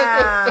fault,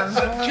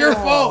 Sandra. It's your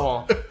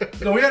fault.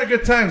 No, we had a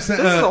good time. This is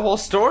the whole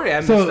story I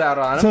missed out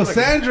on. So I'm like-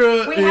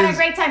 Sandra We had a is.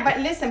 great time, but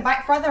listen,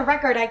 for the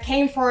record, I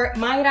came for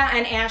Mayra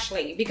and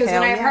Ashley because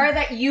Hell when I yeah. heard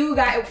that you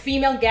guys,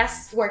 female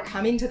guests, were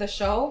coming to the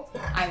show,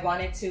 I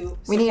wanted to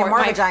We need support more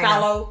my vagina.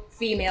 fellow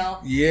female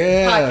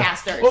Yeah.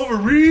 podcasters.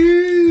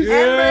 Reese.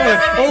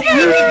 Yeah. Reese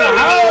in the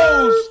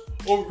house.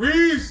 Oh,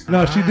 Reese.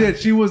 No, she did.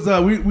 She was.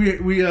 We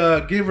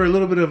gave her a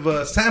little bit of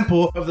a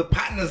sample of the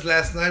patinas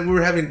last night. We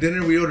were having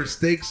dinner. We ordered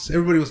steaks.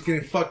 Everybody was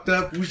getting fucked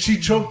up. She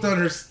choked on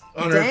her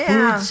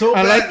Damn. food so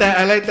I bad. like that.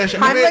 I like that shit.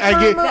 Heimlich I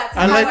move? like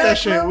Heimlich that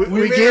shit. move?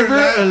 We We gave made her her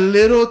laugh. a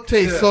little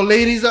taste. Yeah. So,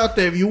 ladies out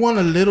there, if you want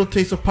a little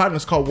taste of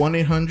partners, call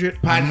 1-800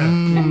 Partner.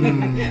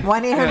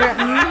 1-800.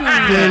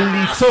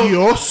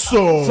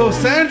 Delicioso. So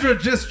Sandra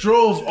just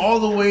drove all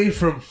the way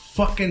from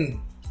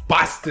fucking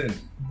Boston.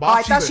 Oh,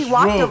 I thought she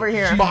walked Drove. over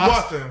here. She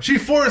Boston. She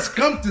Forrest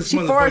Gumped this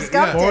motherfucker. Forrest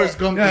Gumped yeah. it. Forrest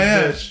Gump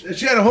Yeah, this bitch.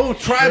 She had a whole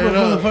tribe of Straight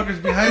up.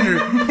 motherfuckers behind her.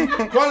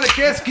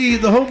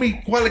 Kwalikeski, the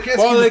homie Kwalikeski.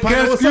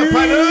 What's up,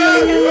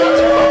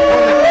 partner?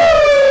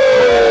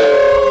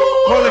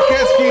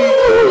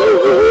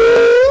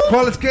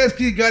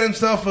 Kwalikeski got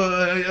himself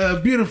a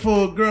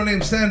beautiful girl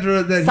named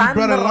Sandra that he brought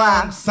Sandra.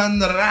 along.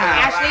 Sandra.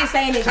 Ashley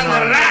saying it. So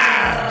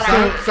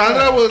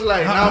Sandra was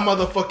like, "Now,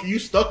 motherfucker, you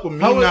stuck with me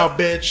How was- now,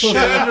 bitch." Shut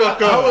the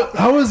fuck up.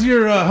 How was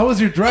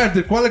your drive?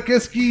 Did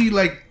Kwalikeski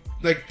like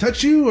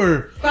touch you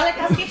or?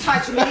 Kwalikeski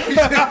touched me.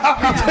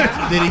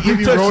 Did he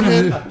give you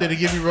roadhead? Did he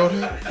give you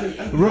roadhead?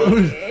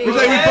 He's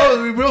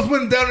like we both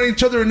went down on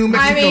each other in New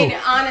I Mexico. mean,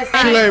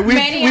 honestly, Like,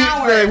 many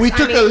hours. we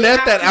took I mean, a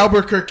left you at have to-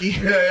 Albuquerque.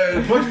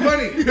 yeah, Bugs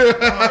Bunny. Oh,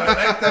 I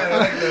like that. I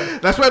like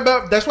that.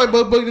 That's why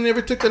Bug Buggy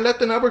never took the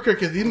left in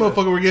Albuquerque. These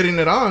motherfuckers were getting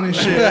it on and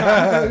shit.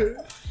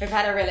 We've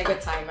had a really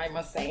good time, I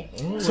must say.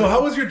 So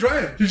how was your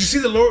drive? Did you see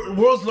the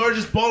world's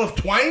largest ball of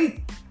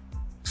twine?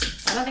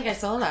 I don't think I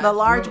saw that. The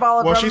large ball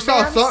of Well, rubber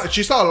bands?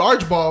 she saw a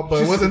large ball,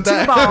 but it wasn't Two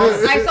that.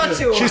 balls. I saw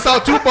two. She saw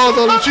 2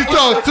 balls. She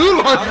saw 2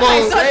 large I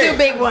balls. saw 2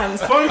 big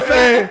ones. Fun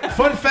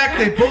fact,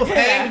 they both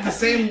hang the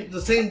same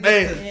distance.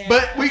 Hey,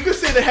 but we could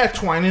say they had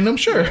twine in them,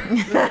 sure.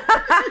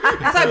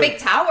 I saw a big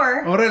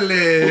tower.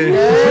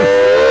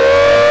 Órale.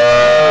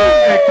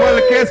 Hey,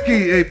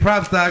 Kwalikeski. Hey,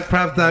 props, dog.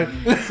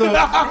 So,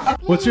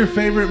 what's your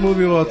favorite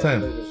movie of all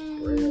time?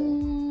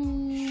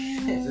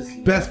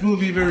 Best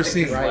movie you've ever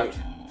seen?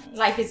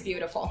 Life is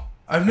beautiful.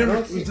 I've never.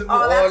 Oh, that's a good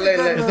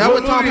movie. Is that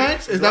what Tom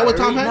Hanks? Is that what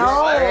Tom Hanks? No.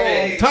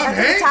 Tom That's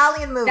an Hanks?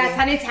 Italian movie. That's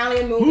an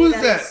Italian movie. Who's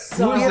that? that? is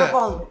So Who's that?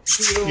 Beautiful.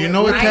 You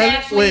know I Italian?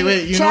 actually-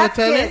 Wait. You know Chef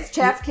Italian? Kiss.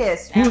 Chef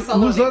Kiss. Who's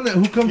on that?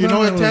 Who comes You on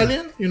know that movie?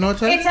 Italian? You know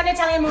Italian? It's an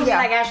Italian movie, Yeah.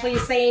 like Ashley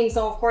is saying.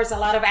 So of course, a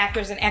lot of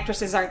actors and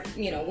actresses are,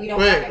 we don't. Wait,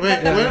 have it. wait,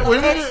 But the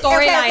when did it-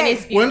 storyline Okay. is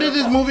beautiful. When did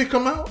this movie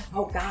come out?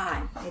 Oh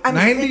God. I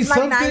mean, 90 it's like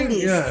something?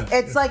 90s. Yeah.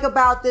 It's like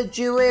about the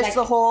Jewish, Like-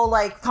 the whole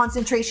like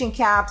concentration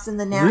camps and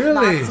the Really?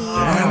 Nazis.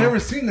 I've never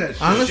seen that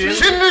shit. Honestly?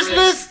 Schindler's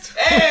List.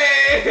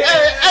 Hey!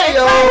 I'm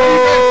so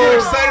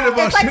excited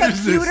about It's like a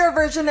Schindler's List. cuter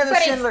version of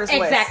But Schindler's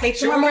List. exactly.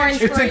 It's more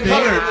It's in inspirational.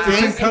 color.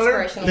 It's in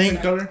color. Inspirational. It's in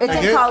color. It's I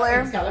in get-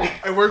 color.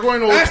 And we're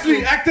going to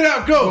Ashley, act it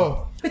out.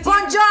 Go.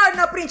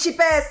 Buongiorno,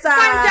 principessa.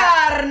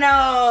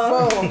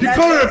 Buongiorno. You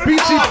call her a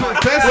peachy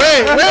princess?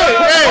 Wait.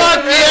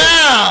 Fuck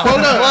yeah! Hold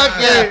up. Fuck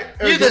yeah!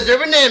 Hey, You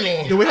deserve an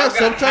Emmy. Do we have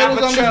subtitles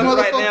on this chub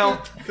right motherfucker? now.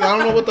 'Cause I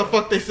don't know what the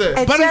fuck they said.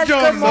 It Buongiorno,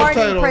 says good morning,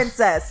 subtitles.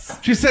 princess.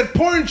 She said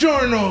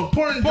porngiorno.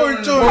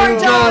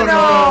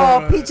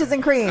 Buongiorno. Peaches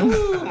and cream.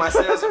 Ooh, my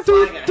sales are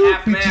flying at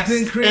half Peaches and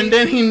mast. cream. And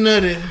then he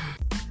nutted.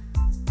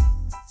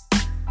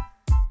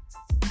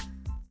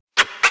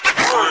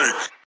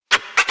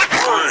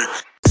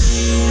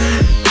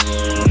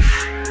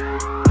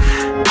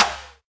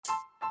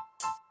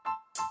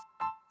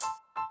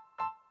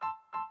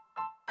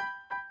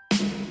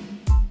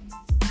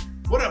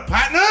 What up,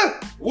 partner?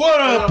 What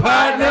up,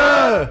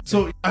 partner?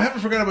 So I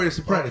haven't forgot about your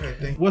surprise. Okay,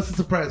 thank you. What's the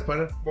surprise,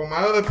 partner? Well, my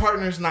other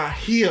partner's not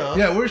here.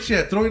 Yeah, where's she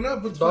at? Throwing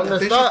up? What's Don't the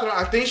let-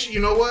 I think she,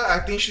 you know what? I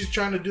think she's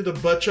trying to do the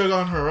butt chug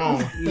on her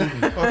own. Okay,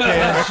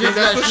 I think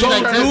that's what she's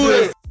like, trying do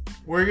to it. do.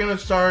 We're gonna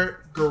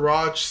start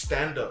garage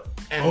stand up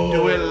and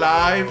do it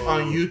live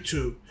on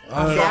YouTube.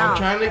 So down. I'm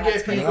trying to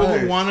get people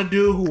who want to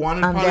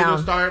I'm probably down.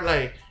 to start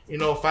like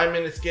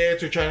 5-minute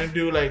skits or trying to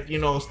do like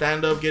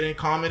stand up, getting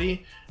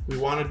comedy. We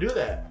want to do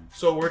that.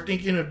 So we're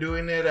thinking of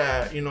doing it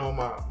at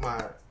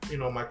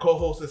my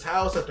co-host's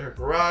house at their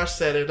garage,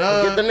 set it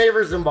up, Get the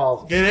neighbors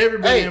involved. get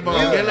everybody Hey,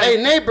 involved. Get,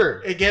 hey,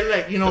 neighbor. get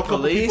a couple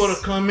police? people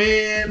to come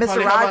in. Mr.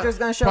 probably have Rogers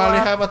gonna show probably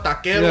up. have a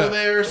taquero Yeah.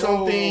 there or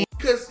something.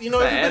 Because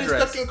everybody's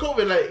address. stuck in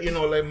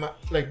COVID.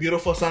 Like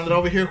beautiful Sandra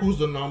over here,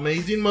 who's an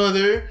amazing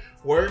mother,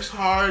 works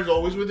hard, is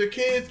always with her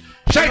kids.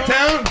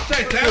 Chi-town!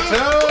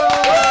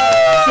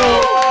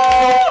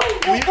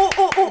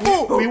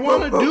 We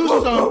want to do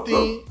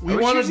something. We Are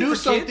we want to choosing do for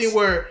something kids?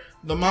 where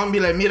the mom be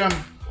like, "Mira,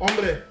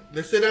 hombre,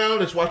 let's sit down,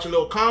 let's watch a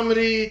little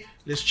comedy,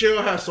 let's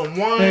chill, have some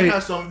wine, Hey.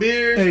 have some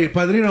beers." Hey,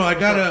 Padrino, I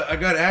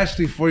got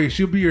Ashley for you.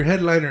 She'll be your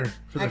headliner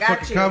for the I got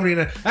fucking you. comedy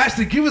night.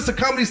 Ashley, give us a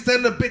comedy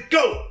stand-up bit.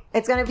 Go!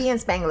 It's gonna be in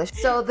Spanglish.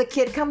 So the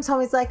kid comes home,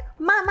 he's like,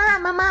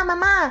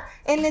 Mama,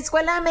 en la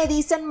escuela me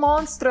dicen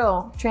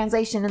monstruo.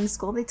 Translation, in the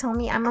school they tell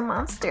me I'm a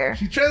monster.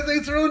 She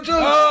translates her own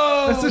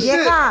jokes. That's the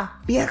shit.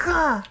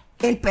 Vieja,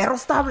 el perro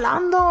está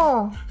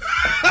hablando.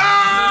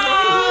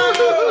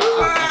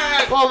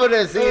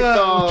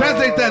 Pobrecito.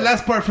 Translate that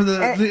last part for the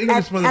English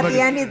At motherfucker.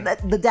 the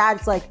end, the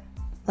dad's like,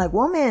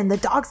 woman, the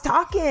dog's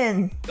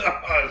talking.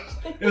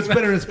 It was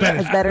better in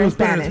Spanish. It's better in It was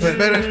Spanish.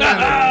 Better in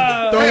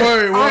Spanish. Don't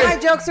worry. All wait. my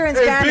jokes are in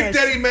Hey, Spanish. Big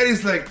Daddy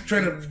Matty's like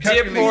trying to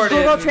calculate. boarded.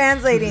 Google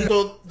translating.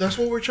 So that's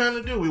what we're trying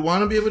to do. We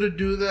want to be able to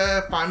do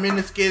that.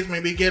 5-minute skits,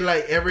 maybe get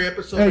like every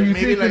episode. Hey, you maybe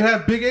think you like could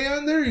have Big A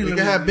on there? we can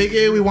have Big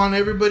A. We want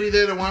everybody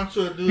there that wants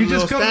to do. He a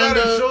just little comes out stand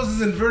and up. shows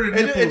his inverted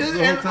It, nipples it the doesn't,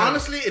 whole and time.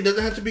 honestly, it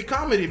doesn't have to be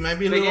comedy.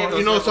 Maybe a Big A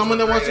little, goes up someone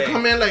with that wants Big to A.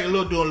 come in like do a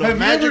little have you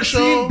magic ever show.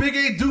 seen Big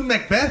A do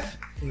Macbeth?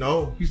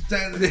 No, He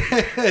stands with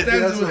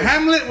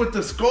Hamlet with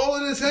the skull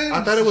in his hand.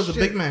 I thought it was a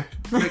Shit. Big Mac.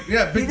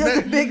 Yeah, Big does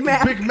Mac. a Big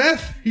Mac. Big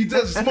meth. He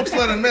does smokes a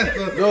lot of meth.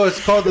 No,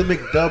 it's called the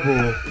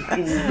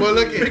McDouble. Well,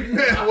 look,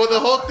 well, the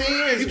whole thing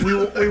is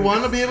we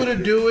want to be able to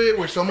do it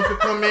where someone could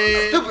come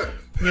in,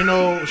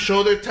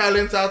 show their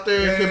talents out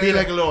there. It could be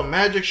like a little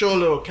magic show, a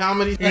little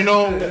comedy.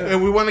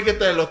 And we want to get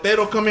the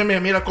elotero come in.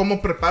 Mira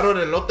cómo preparo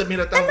el elote.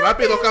 Mira tan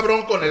rápido,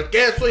 cabrón, con el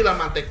queso y la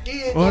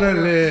mantequilla.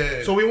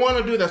 Órale. So we want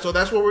to do that. So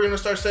that's what we're gonna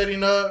start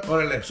setting up.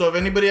 Órale. So if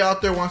anybody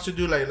out there wants to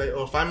do like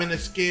a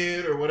 5-minute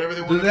skit or whatever they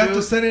want Do to they have do.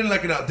 to send in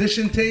like an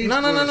audition tape? No,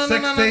 or a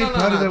sex tape?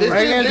 How does that This work?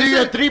 Are you gonna do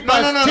your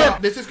 3-plus no.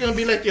 tip? This is gonna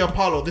be like the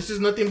Apollo. This is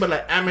nothing but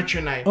like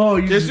amateur night. Oh,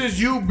 this is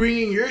you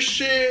bringing your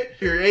shit,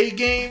 your A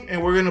game,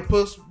 and we're gonna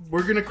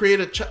we're gonna create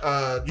a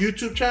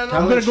YouTube channel.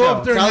 I'm gonna go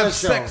up there and have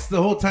Show. sex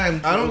the whole time.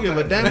 I don't give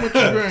a damn what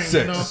you're wearing.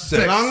 You know, Sex,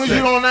 as long as you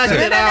sex, don't act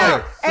sex. it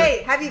out.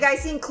 Hey, have you guys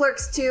seen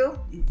Clerks 2?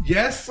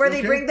 Yes. Where they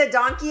okay. bring the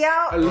donkey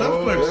out? I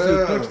love Clerks 2.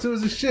 yeah. Clerks 2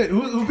 is a shit.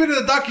 Who's been to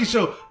the donkey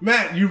show?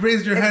 Matt, you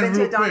raised your You've hand been to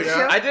real a donkey quick.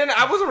 show? I didn't.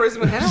 I wasn't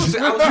raising my hand.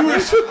 I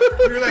was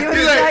You were like, You were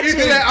he's like, touching.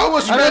 he's like, I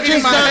was I don't scratching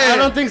think my head. I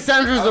don't think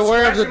Sandra's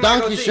aware of the scratching my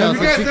donkey goatee. show. you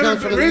since guys she comes ever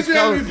from the raise East your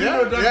hand? Coast. You've been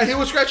to a donkey Yeah, he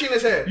was scratching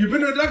his head. You've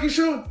been to a donkey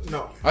show?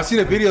 No. I seen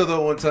a video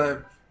though one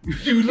time.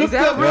 You looked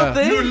that up. a real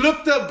thing? You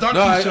looked up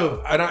donkey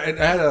show. I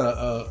had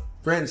a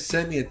friend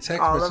send me a text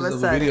All of message a of a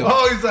sudden. video.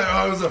 Oh, he's like,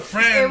 oh, it was a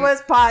friend. It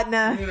was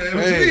partner. You know, it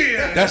was Hey, me.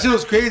 that shit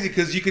was crazy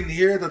because you can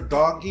hear the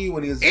donkey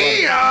when he's like,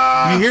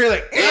 Yeah. you hear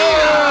like,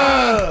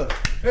 yeah.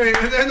 Hey,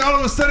 and then all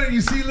of a sudden you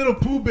see little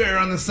Pooh Bear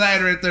on the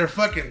side right there,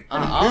 fucking.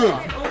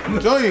 I'm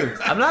telling you.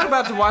 I'm not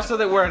about to watch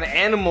something where an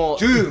animal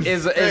Dude.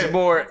 is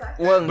more.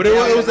 Well, But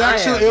it was than I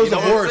actually am, it was you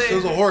a know what I'm horse. It saying?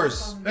 was a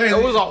horse. Hey,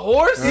 It was a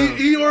horse.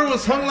 Eeyore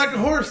was hung like a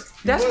horse.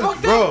 That's He was.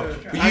 fucked up. Bro,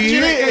 you Actually,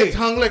 hear it's it,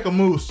 hung like a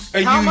moose.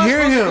 and How am you I hear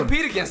supposed to him.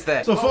 compete against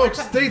that? So, folks,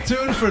 stay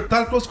tuned for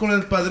Tacos con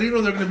El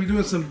Padrino. They're going to be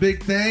doing some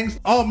big things.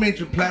 All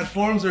major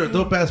platforms. They're a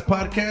dope ass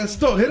podcast.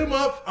 So, hit them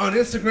up on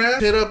Instagram.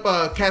 Hit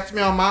up Cats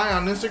Meow My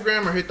on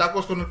Instagram or hit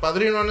Tacos con el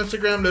Padrino on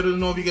Instagram. Let us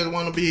know if you guys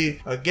want to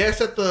be a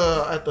guest at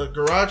the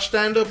garage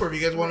stand up or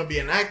if you guys want to be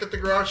an act at the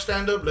garage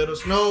stand up. Let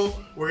us know.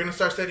 We're gonna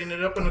start setting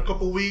it up in a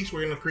couple weeks.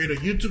 We're gonna create a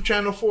YouTube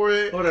channel for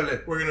it.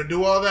 Órale. We're gonna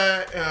do all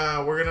that.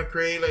 We're gonna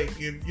create like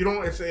you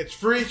don't. It's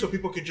free so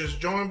people could just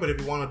join. But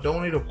if you want to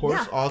donate, of course,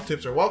 Yeah. all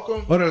tips are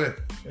welcome. Órale.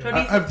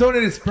 I've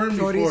donated sperm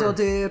before. Chorizo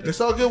dip. It's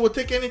all good. We'll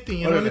take anything.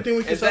 You know, Órale. anything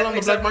we can Is sell that on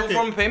the black acceptable market.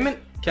 from payment?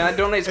 Can I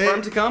donate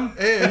sperm to come?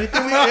 Hey,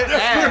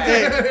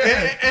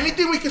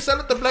 anything we can sell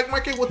at the black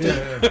market, we'll take.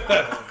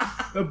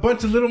 A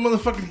bunch of little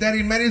motherfucking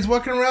daddy Manny's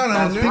walking around.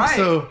 I don't think right.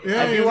 so.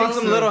 Yeah, If you want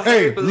some little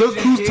Hey, happy look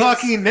Belizean who's kids-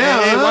 talking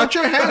now. Hey, huh? watch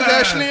your hands,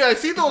 Ashley. I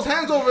see those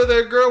hands over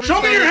there, girl.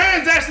 Show me your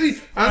hands, Ashley.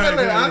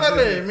 Ándale,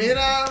 ándale.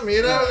 Mira,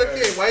 look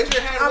at. Why is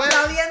your hand wet?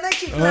 Aplaudiendo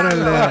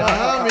chiflando.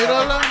 Ah,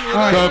 mírala,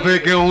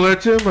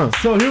 mírala.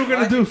 So here we're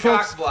gonna do,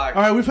 folks. cock block.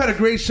 All right, we've had a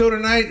great show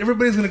tonight.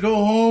 Everybody's gonna go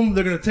home.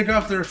 They're gonna take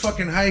off their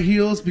fucking high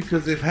heels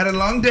because they've had a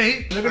long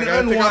day. They're gonna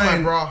gotta take off my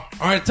unwind. bra.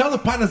 All right, tell the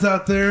partners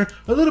out there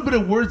a little bit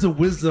of words of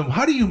wisdom.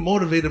 How do you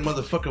motivate a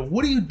motherfucker?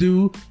 What do you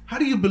do? How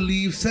do you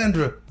believe,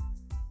 Sandra?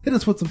 Hit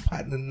us with some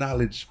partner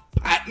knowledge.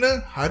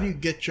 Partner? How do you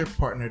get your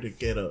partner to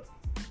get up?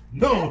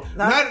 No,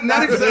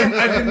 not exactly.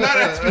 I did not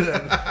ask you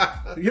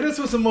that. Hit us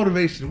with some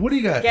motivation. What do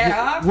you got? Get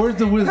up.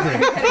 Words of wisdom.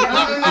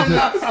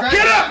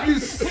 Get up, you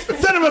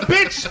son of a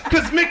bitch!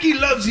 Because Mickey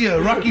loves you,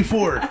 Rocky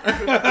Ford.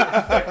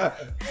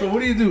 So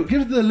what do you do?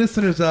 Give the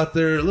listeners out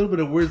there a little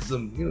bit of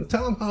wisdom. You know,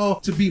 tell them how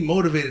to be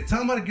motivated. Tell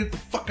them how to get the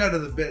fuck out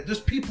of the bed.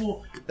 There's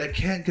people that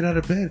can't get out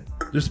of bed.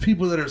 There's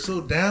people that are so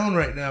down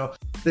right now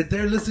that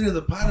they're listening to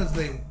the partners.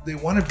 They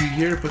want to be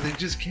here, but they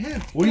just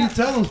can't. What do you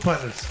tell those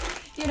partners?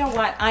 You know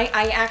what?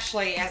 I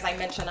actually, as I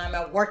mentioned, I'm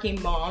a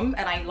working mom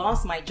and I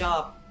lost my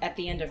job at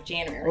the end of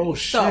January. Oh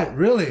shit! So,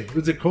 Really?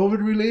 Was it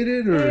COVID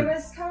related or? it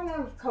was kind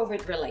of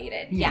COVID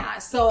related. Yeah.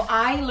 So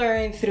I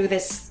learned through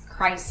this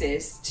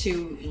crisis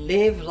to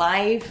live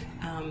life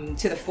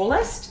to the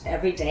fullest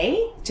every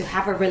day, to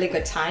have a really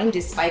good time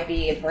despite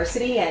the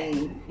adversity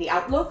and the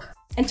outlook.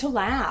 And to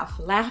laugh.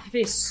 Laugh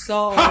is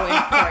so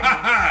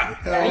important.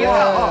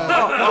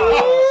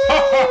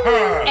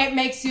 It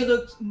makes you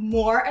look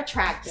more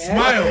attractive.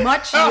 Smile.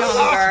 Much younger.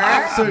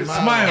 So,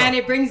 smile. And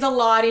it brings a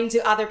lot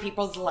into other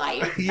people's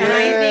life. And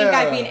I think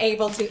I've been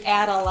able to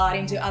add a lot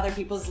into other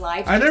people's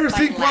lives. I never just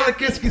seen by laughing.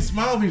 Kwalakeski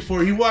smile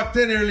before. He walked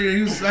in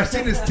earlier. I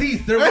seen his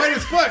teeth. They're white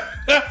as fuck.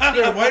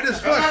 They're white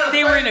as fuck.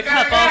 They were in a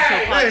cup also,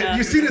 Hey, partner.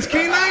 you seen his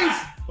canines?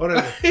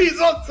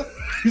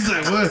 He's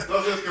like,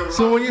 what?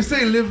 So when you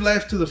say live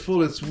life to the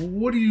fullest,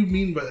 what do you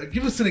mean by that?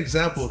 Give us an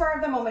example. Spur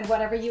of the moment,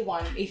 whatever you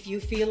want. If you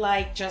feel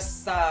like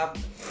just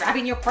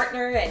grabbing your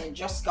partner and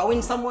just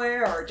going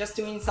somewhere or just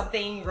doing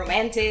something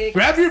romantic.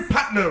 Grab your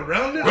partner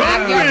around it.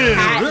 Grab your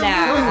partner.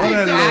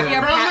 Órale. Grab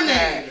your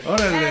partner.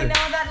 Órale. And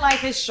know that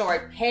life is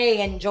short.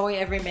 Hey, enjoy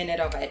every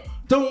minute of it.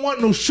 Don't want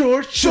no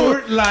short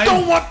life.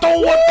 Don't want.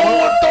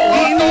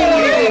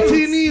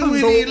 Teeny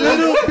weeny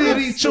little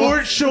bitty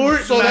short So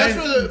life.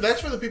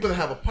 that's for the people that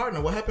have a partner.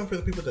 What happened for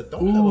the people that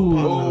don't have a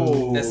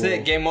partner? That's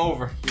it. Game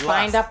over. You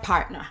Find lost. a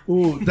partner.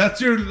 Ooh, that's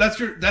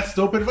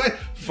dope advice.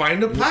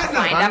 Find a partner.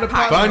 Find a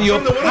partner. Find your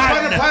From the What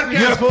Find a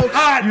Podcast, folks.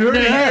 You heard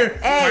it here.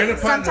 Find Hey, a partner.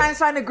 sometimes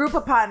find a group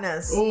of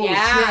partners. Oh,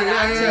 Yeah, shit,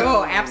 that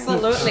too.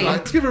 Absolutely.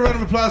 Let's give a round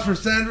of applause for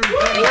Sandra. All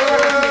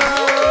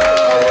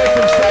the way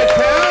from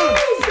Chi-Town.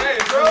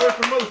 All the way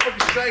from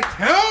motherfucking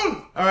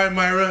Chi-Town. All right,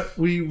 Myra,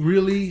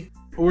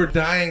 we're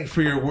dying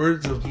for your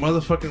words of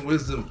motherfucking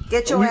wisdom.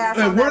 Get your ass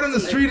on word that on the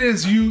seat. street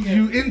is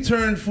you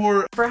interned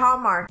for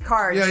Hallmark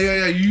cards.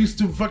 Yeah. You used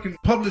to fucking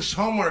publish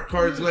Hallmark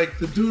cards like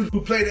the dude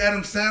who played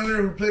Adam Sandler,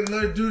 who played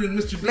another dude in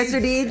Mr. Deeds.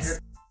 Mr. Deeds.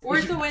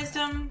 Words of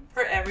wisdom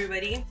for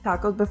everybody.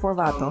 Tacos before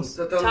vatos.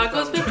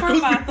 Tacos before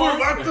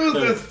vatos.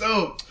 That's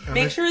dope.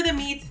 Make sure the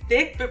meat's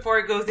thick before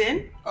it goes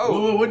in.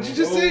 Oh, what did you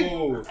just say?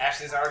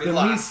 Ashley's already The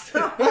lost.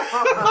 No,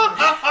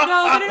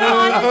 but in all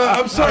honesty,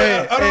 I'm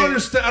sorry. I don't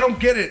understand. I don't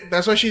get it.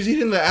 That's why she's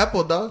eating the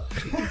apple, dog.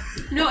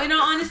 no, in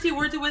all honesty,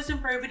 words of wisdom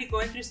for everybody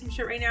going through some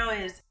shit right now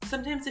is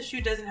sometimes the shoe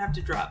doesn't have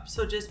to drop.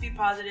 So just be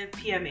positive,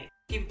 PMA.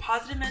 Keep a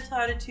positive mental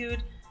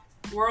attitude.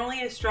 We're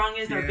only as strong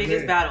as our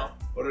biggest battle.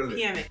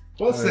 PMA.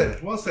 Well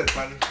said. Well said,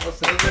 partner. Well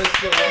said.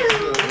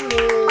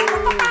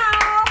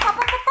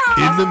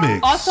 In the mix.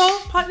 Also,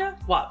 partner,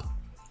 WAP.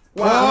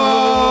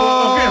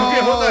 Wow. Okay,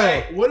 hold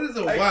on. What is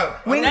a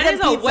WAP? Wings That and is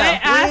a pizza.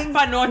 wet-ass Wings-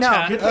 panocha.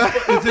 No.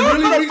 Is it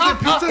really wings and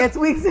pizza? It's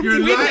wings and You're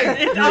pizza. lying.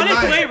 It's You're on its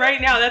lying. way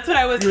right now. That's what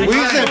I was. Wings on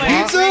and its way.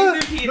 pizza? Wings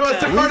and pizza. No, it's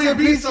the Cardi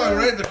B song,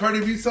 right? The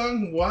Cardi B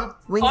song, WAP.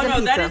 Wings Oh and no,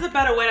 pizza. that is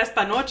about a wet ass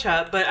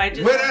panocha, but I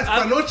just Wet ass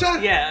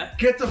panocha? Yeah,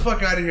 Get the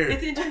fuck out of here.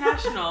 it's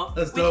international.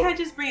 That's we dope. can't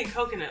just bring a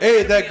coconut. Hey,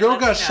 We that gotta girl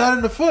bring a got shot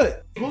in the foot.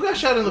 Who got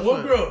shot in the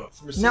What foot? girl?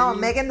 No,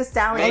 Megan Thee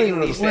Stallion.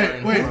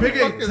 Wait, Big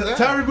A,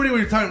 tell everybody what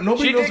you're talking.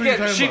 Nobody She knows did what you're get.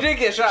 talking She about. did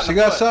get shot. She in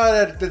the got foot. shot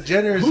at the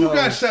Jenner's Who house.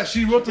 got shot?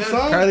 She wrote the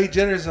song? Kylie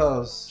Jenner's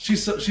house. She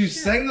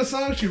sang the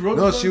song? She wrote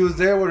the No, song? she was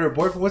there with her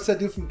boyfriend. What's that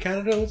dude from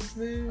Canada? What's his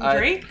name?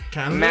 Drake.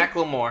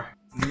 Macklemore.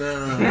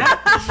 No.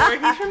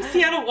 He's from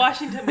Seattle,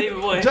 Washington, baby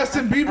boy.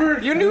 Justin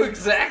Bieber? You knew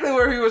exactly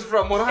where he was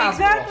from. What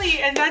hospital?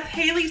 Exactly, and that's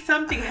Haley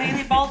something,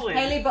 Haley Baldwin.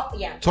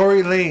 Yeah.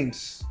 Tory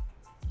Lanez.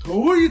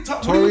 Who are you, what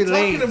are Tory you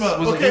talking Lanez about?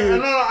 was a Okay,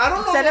 dude. no, I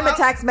don't know. Send him a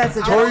text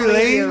message. Tory I don't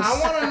believe you. Lanez? I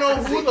want to know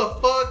who the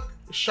fuck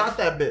shot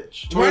that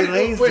bitch. Tory Why-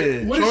 Lanez wait,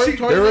 did. what is she-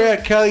 They were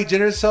at Kylie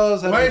Jenner's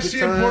house. having Why a is good she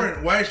time.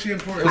 important? Why is she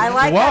important? I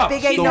like WAP. that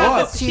Big A The knows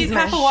WAP. his She's cheese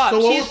half a man. WAP. So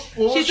what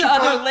was she's she the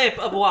other called? lip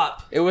of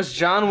WAP. It was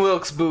John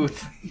Wilkes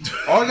Booth.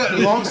 All got,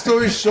 long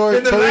story short,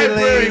 In the Tory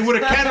library Lanez.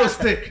 with a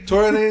candlestick.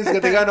 Tory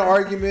Lanez, they got in an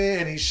argument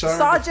and he shot her in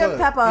the Sergeant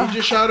foot. Pepper. He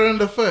just shot her in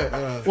the foot.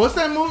 What's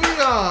that movie?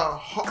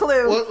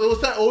 Clue.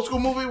 What's that old school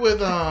movie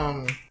with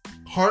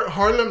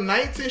Harlem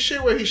Nights and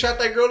shit where he shot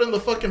that girl in the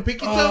fucking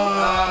pinky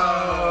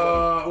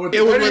toe?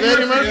 It was with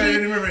Eddie Murphy. Yeah,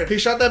 Eddie Murphy. He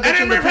shot that bitch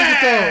Eddie in the Murphy!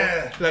 pinky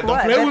toe. Like, don't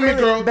What, play with me,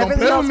 Beverly- girl. Don't Beverly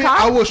play with Hills me.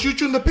 Cop? I will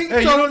shoot you in the pinky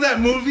Hey, you toe. know that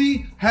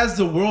movie has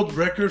the world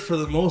record for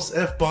the most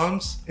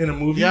F-bombs in a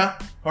movie? Yeah.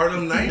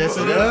 Harlem Nights. Yes,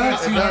 it You is.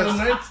 seen It does. Harlem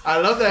Nights? I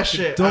love that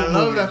shit. Dope I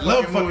love movie. that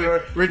Love fucking movie.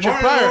 fucking- Richard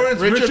Martin Pryor. Lawrence,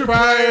 Richard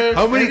Pryor.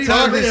 How many Eddie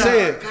times they Murphy.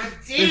 say it?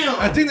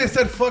 I think they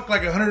said fuck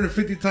like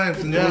 150 times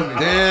in the Yeah. movie.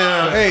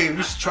 Damn. Hey,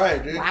 we should try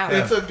it, dude. Wow.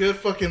 It's a good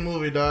fucking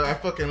movie, dog. I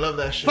fucking love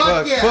that shit.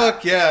 Fuck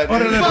yeah, dude.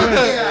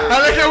 I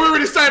like how we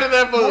already started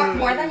that for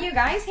More than you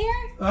guys here?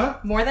 Huh?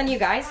 More than you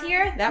guys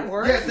here? That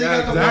works? Yeah,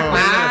 exactly.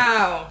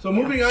 Wow. So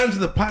moving on to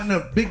the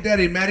partner, Big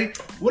Daddy Matty.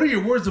 What are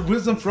your words of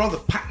wisdom for all the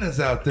partners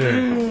out there?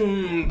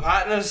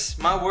 Partners,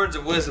 my words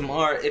of wisdom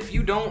are: if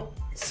you don't,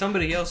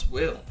 somebody else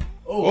will.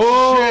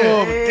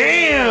 Oh,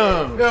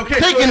 damn. Okay,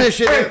 Take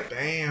initiative.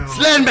 Damn.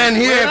 Slenman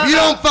here. If you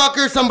don't fuck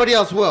her, somebody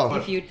else will.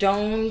 If you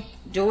don't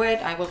do it,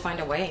 I will find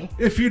a way.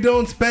 If you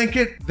don't spank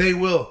it, they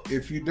will.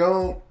 If you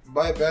don't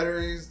buy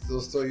batteries,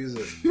 they'll still use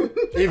it.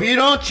 If you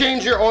don't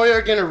change your oil,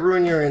 you're gonna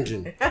ruin your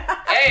engine.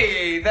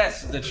 Hey,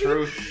 that's the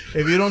truth.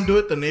 If you don't do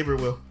it, the neighbor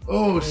will.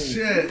 Oh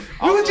shit!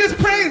 We were just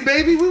praying,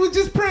 baby. We were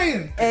just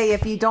praying. Hey,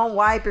 if you don't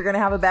wipe, you're gonna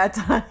have a bad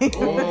time.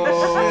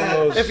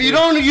 Oh, If you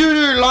don't do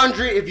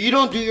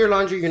your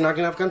laundry, you're not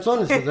gonna have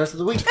canzones for the rest of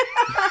the week.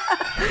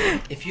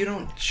 If you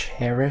don't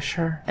cherish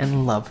her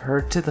and love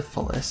her to the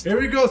fullest, Here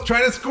he goes,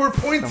 trying to score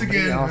points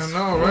again. else. I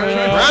know,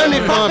 right? Brownie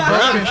pump,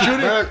 brownie.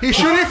 He's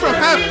shooting from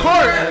half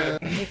court.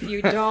 If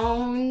you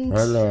don't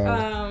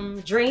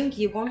drink,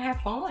 you won't have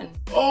fun.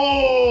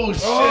 Oh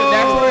shit!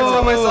 that's what I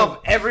tell myself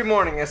every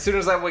morning as soon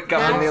as I wake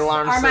up and the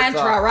alarm Our sets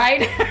mantra, off.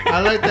 right?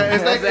 I like that.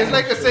 It's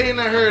like a saying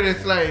I heard.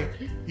 It's like,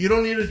 you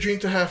don't need a drink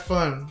to have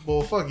fun.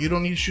 Well, fuck, you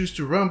don't need shoes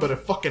to run, but it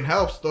fucking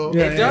helps, though.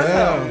 Yeah, It does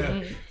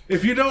help. yeah.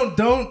 If you don't,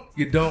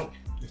 you don't.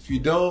 if you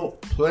don't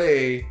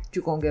play,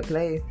 You gonna get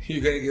played.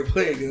 you're gonna get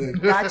played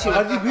good. Got you.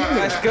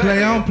 That's good.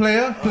 Play on,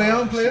 player. Play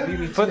on, player.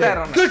 Put that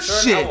on Good a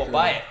shirt, shit. I will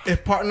buy it.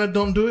 If partner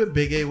don't do it,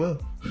 Big A will.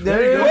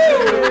 There you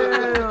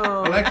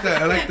go. I like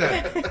that. I like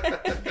that.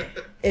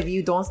 If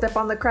you don't step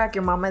on the crack,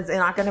 your mama's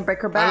not gonna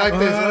break her I back. like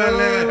this.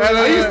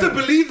 I used to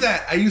believe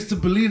that. I used to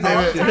believe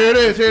that. Here shit. it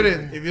is. Here it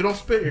is. If you don't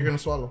spit, you're gonna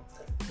swallow.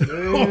 All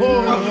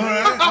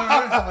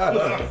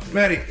right.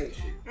 Maddie.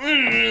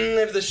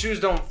 If the shoes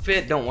don't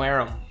fit, don't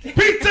wear them.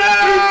 Pizza!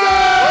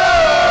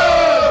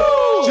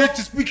 Shit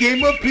just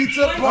became a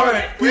pizza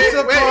party.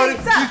 Pizza party.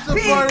 Pizza,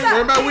 Pizza party.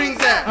 Where my wings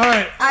at? All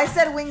right. I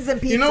said wings and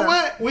pizza. You know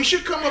what? We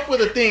should come up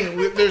with a thing.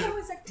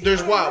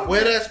 There's what?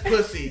 Wet ass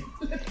pussy.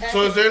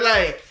 So is there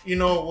like,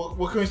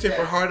 what can we say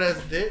for hard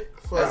ass dick?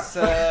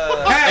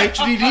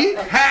 HDD?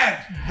 Had.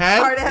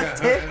 Hard ass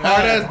dick.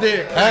 Hard ass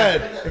dick.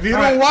 Had. If you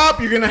don't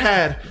whop, you're gonna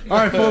had. All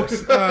right,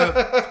 folks.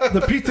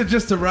 The pizza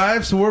just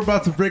arrived, so we're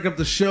about to break up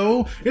the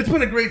show. It's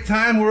been a great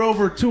time. We're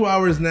over 2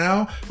 hours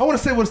now. I want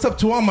to say what's up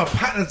to all my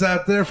partners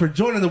out there for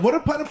joining the What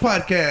Up Partner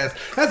podcast.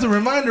 As a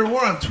reminder,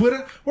 we're on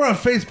Twitter, we're on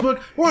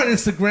Facebook, we're on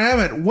Instagram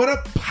at What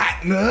Up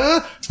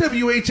Partner,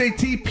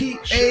 WHATPATN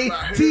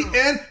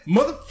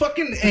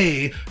motherfucking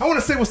A. I want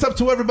to say what's up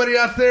to everybody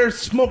out there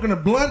smoking a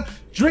blunt,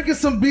 drinking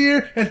some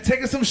beer, and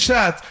taking some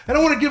shots. And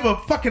I want to give a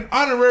fucking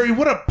honorary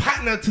What Up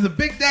Partner to the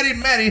Big Daddy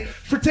Matty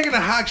for taking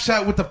a hot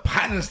shot with the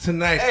partners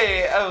tonight.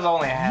 Hey, that was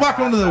only a half.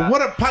 Welcome to the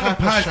What Up Partner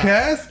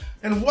podcast.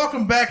 And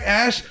welcome back,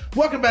 Ash.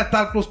 Welcome back,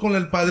 Tacos con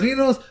el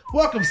Padrinos.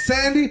 Welcome,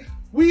 Sandy.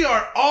 We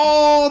are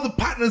all the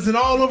partners and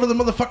all over the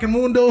motherfucking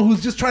mundo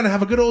who's just trying to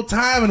have a good old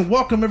time, and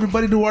welcome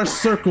everybody to our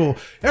circle.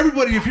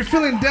 Everybody, if you're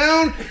feeling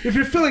down, if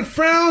you're feeling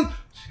frowned,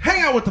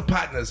 hang out with the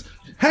partners.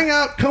 Hang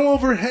out, come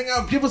over, hang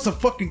out, give us a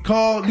fucking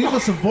call, leave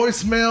us a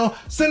voicemail,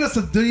 send us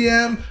a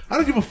DM. I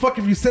don't give a fuck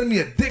if you send me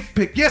a dick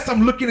pic. Yes,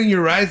 I'm looking in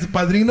your eyes,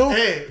 Padrino.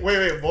 Hey,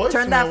 wait, voicemail.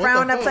 Turn that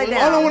frown upside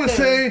down. All I want to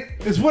say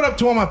is what up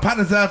to all my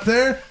partners out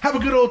there. Have a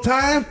good old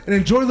time and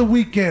enjoy the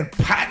weekend.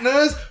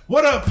 Partners,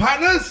 what up,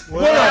 partners?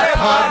 What up,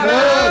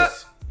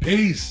 partners?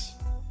 Peace.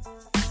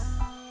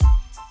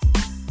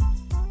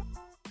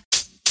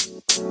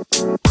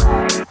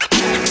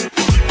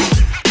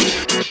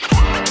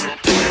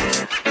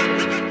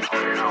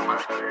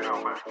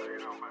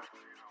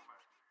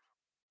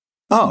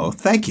 Oh,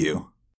 thank you.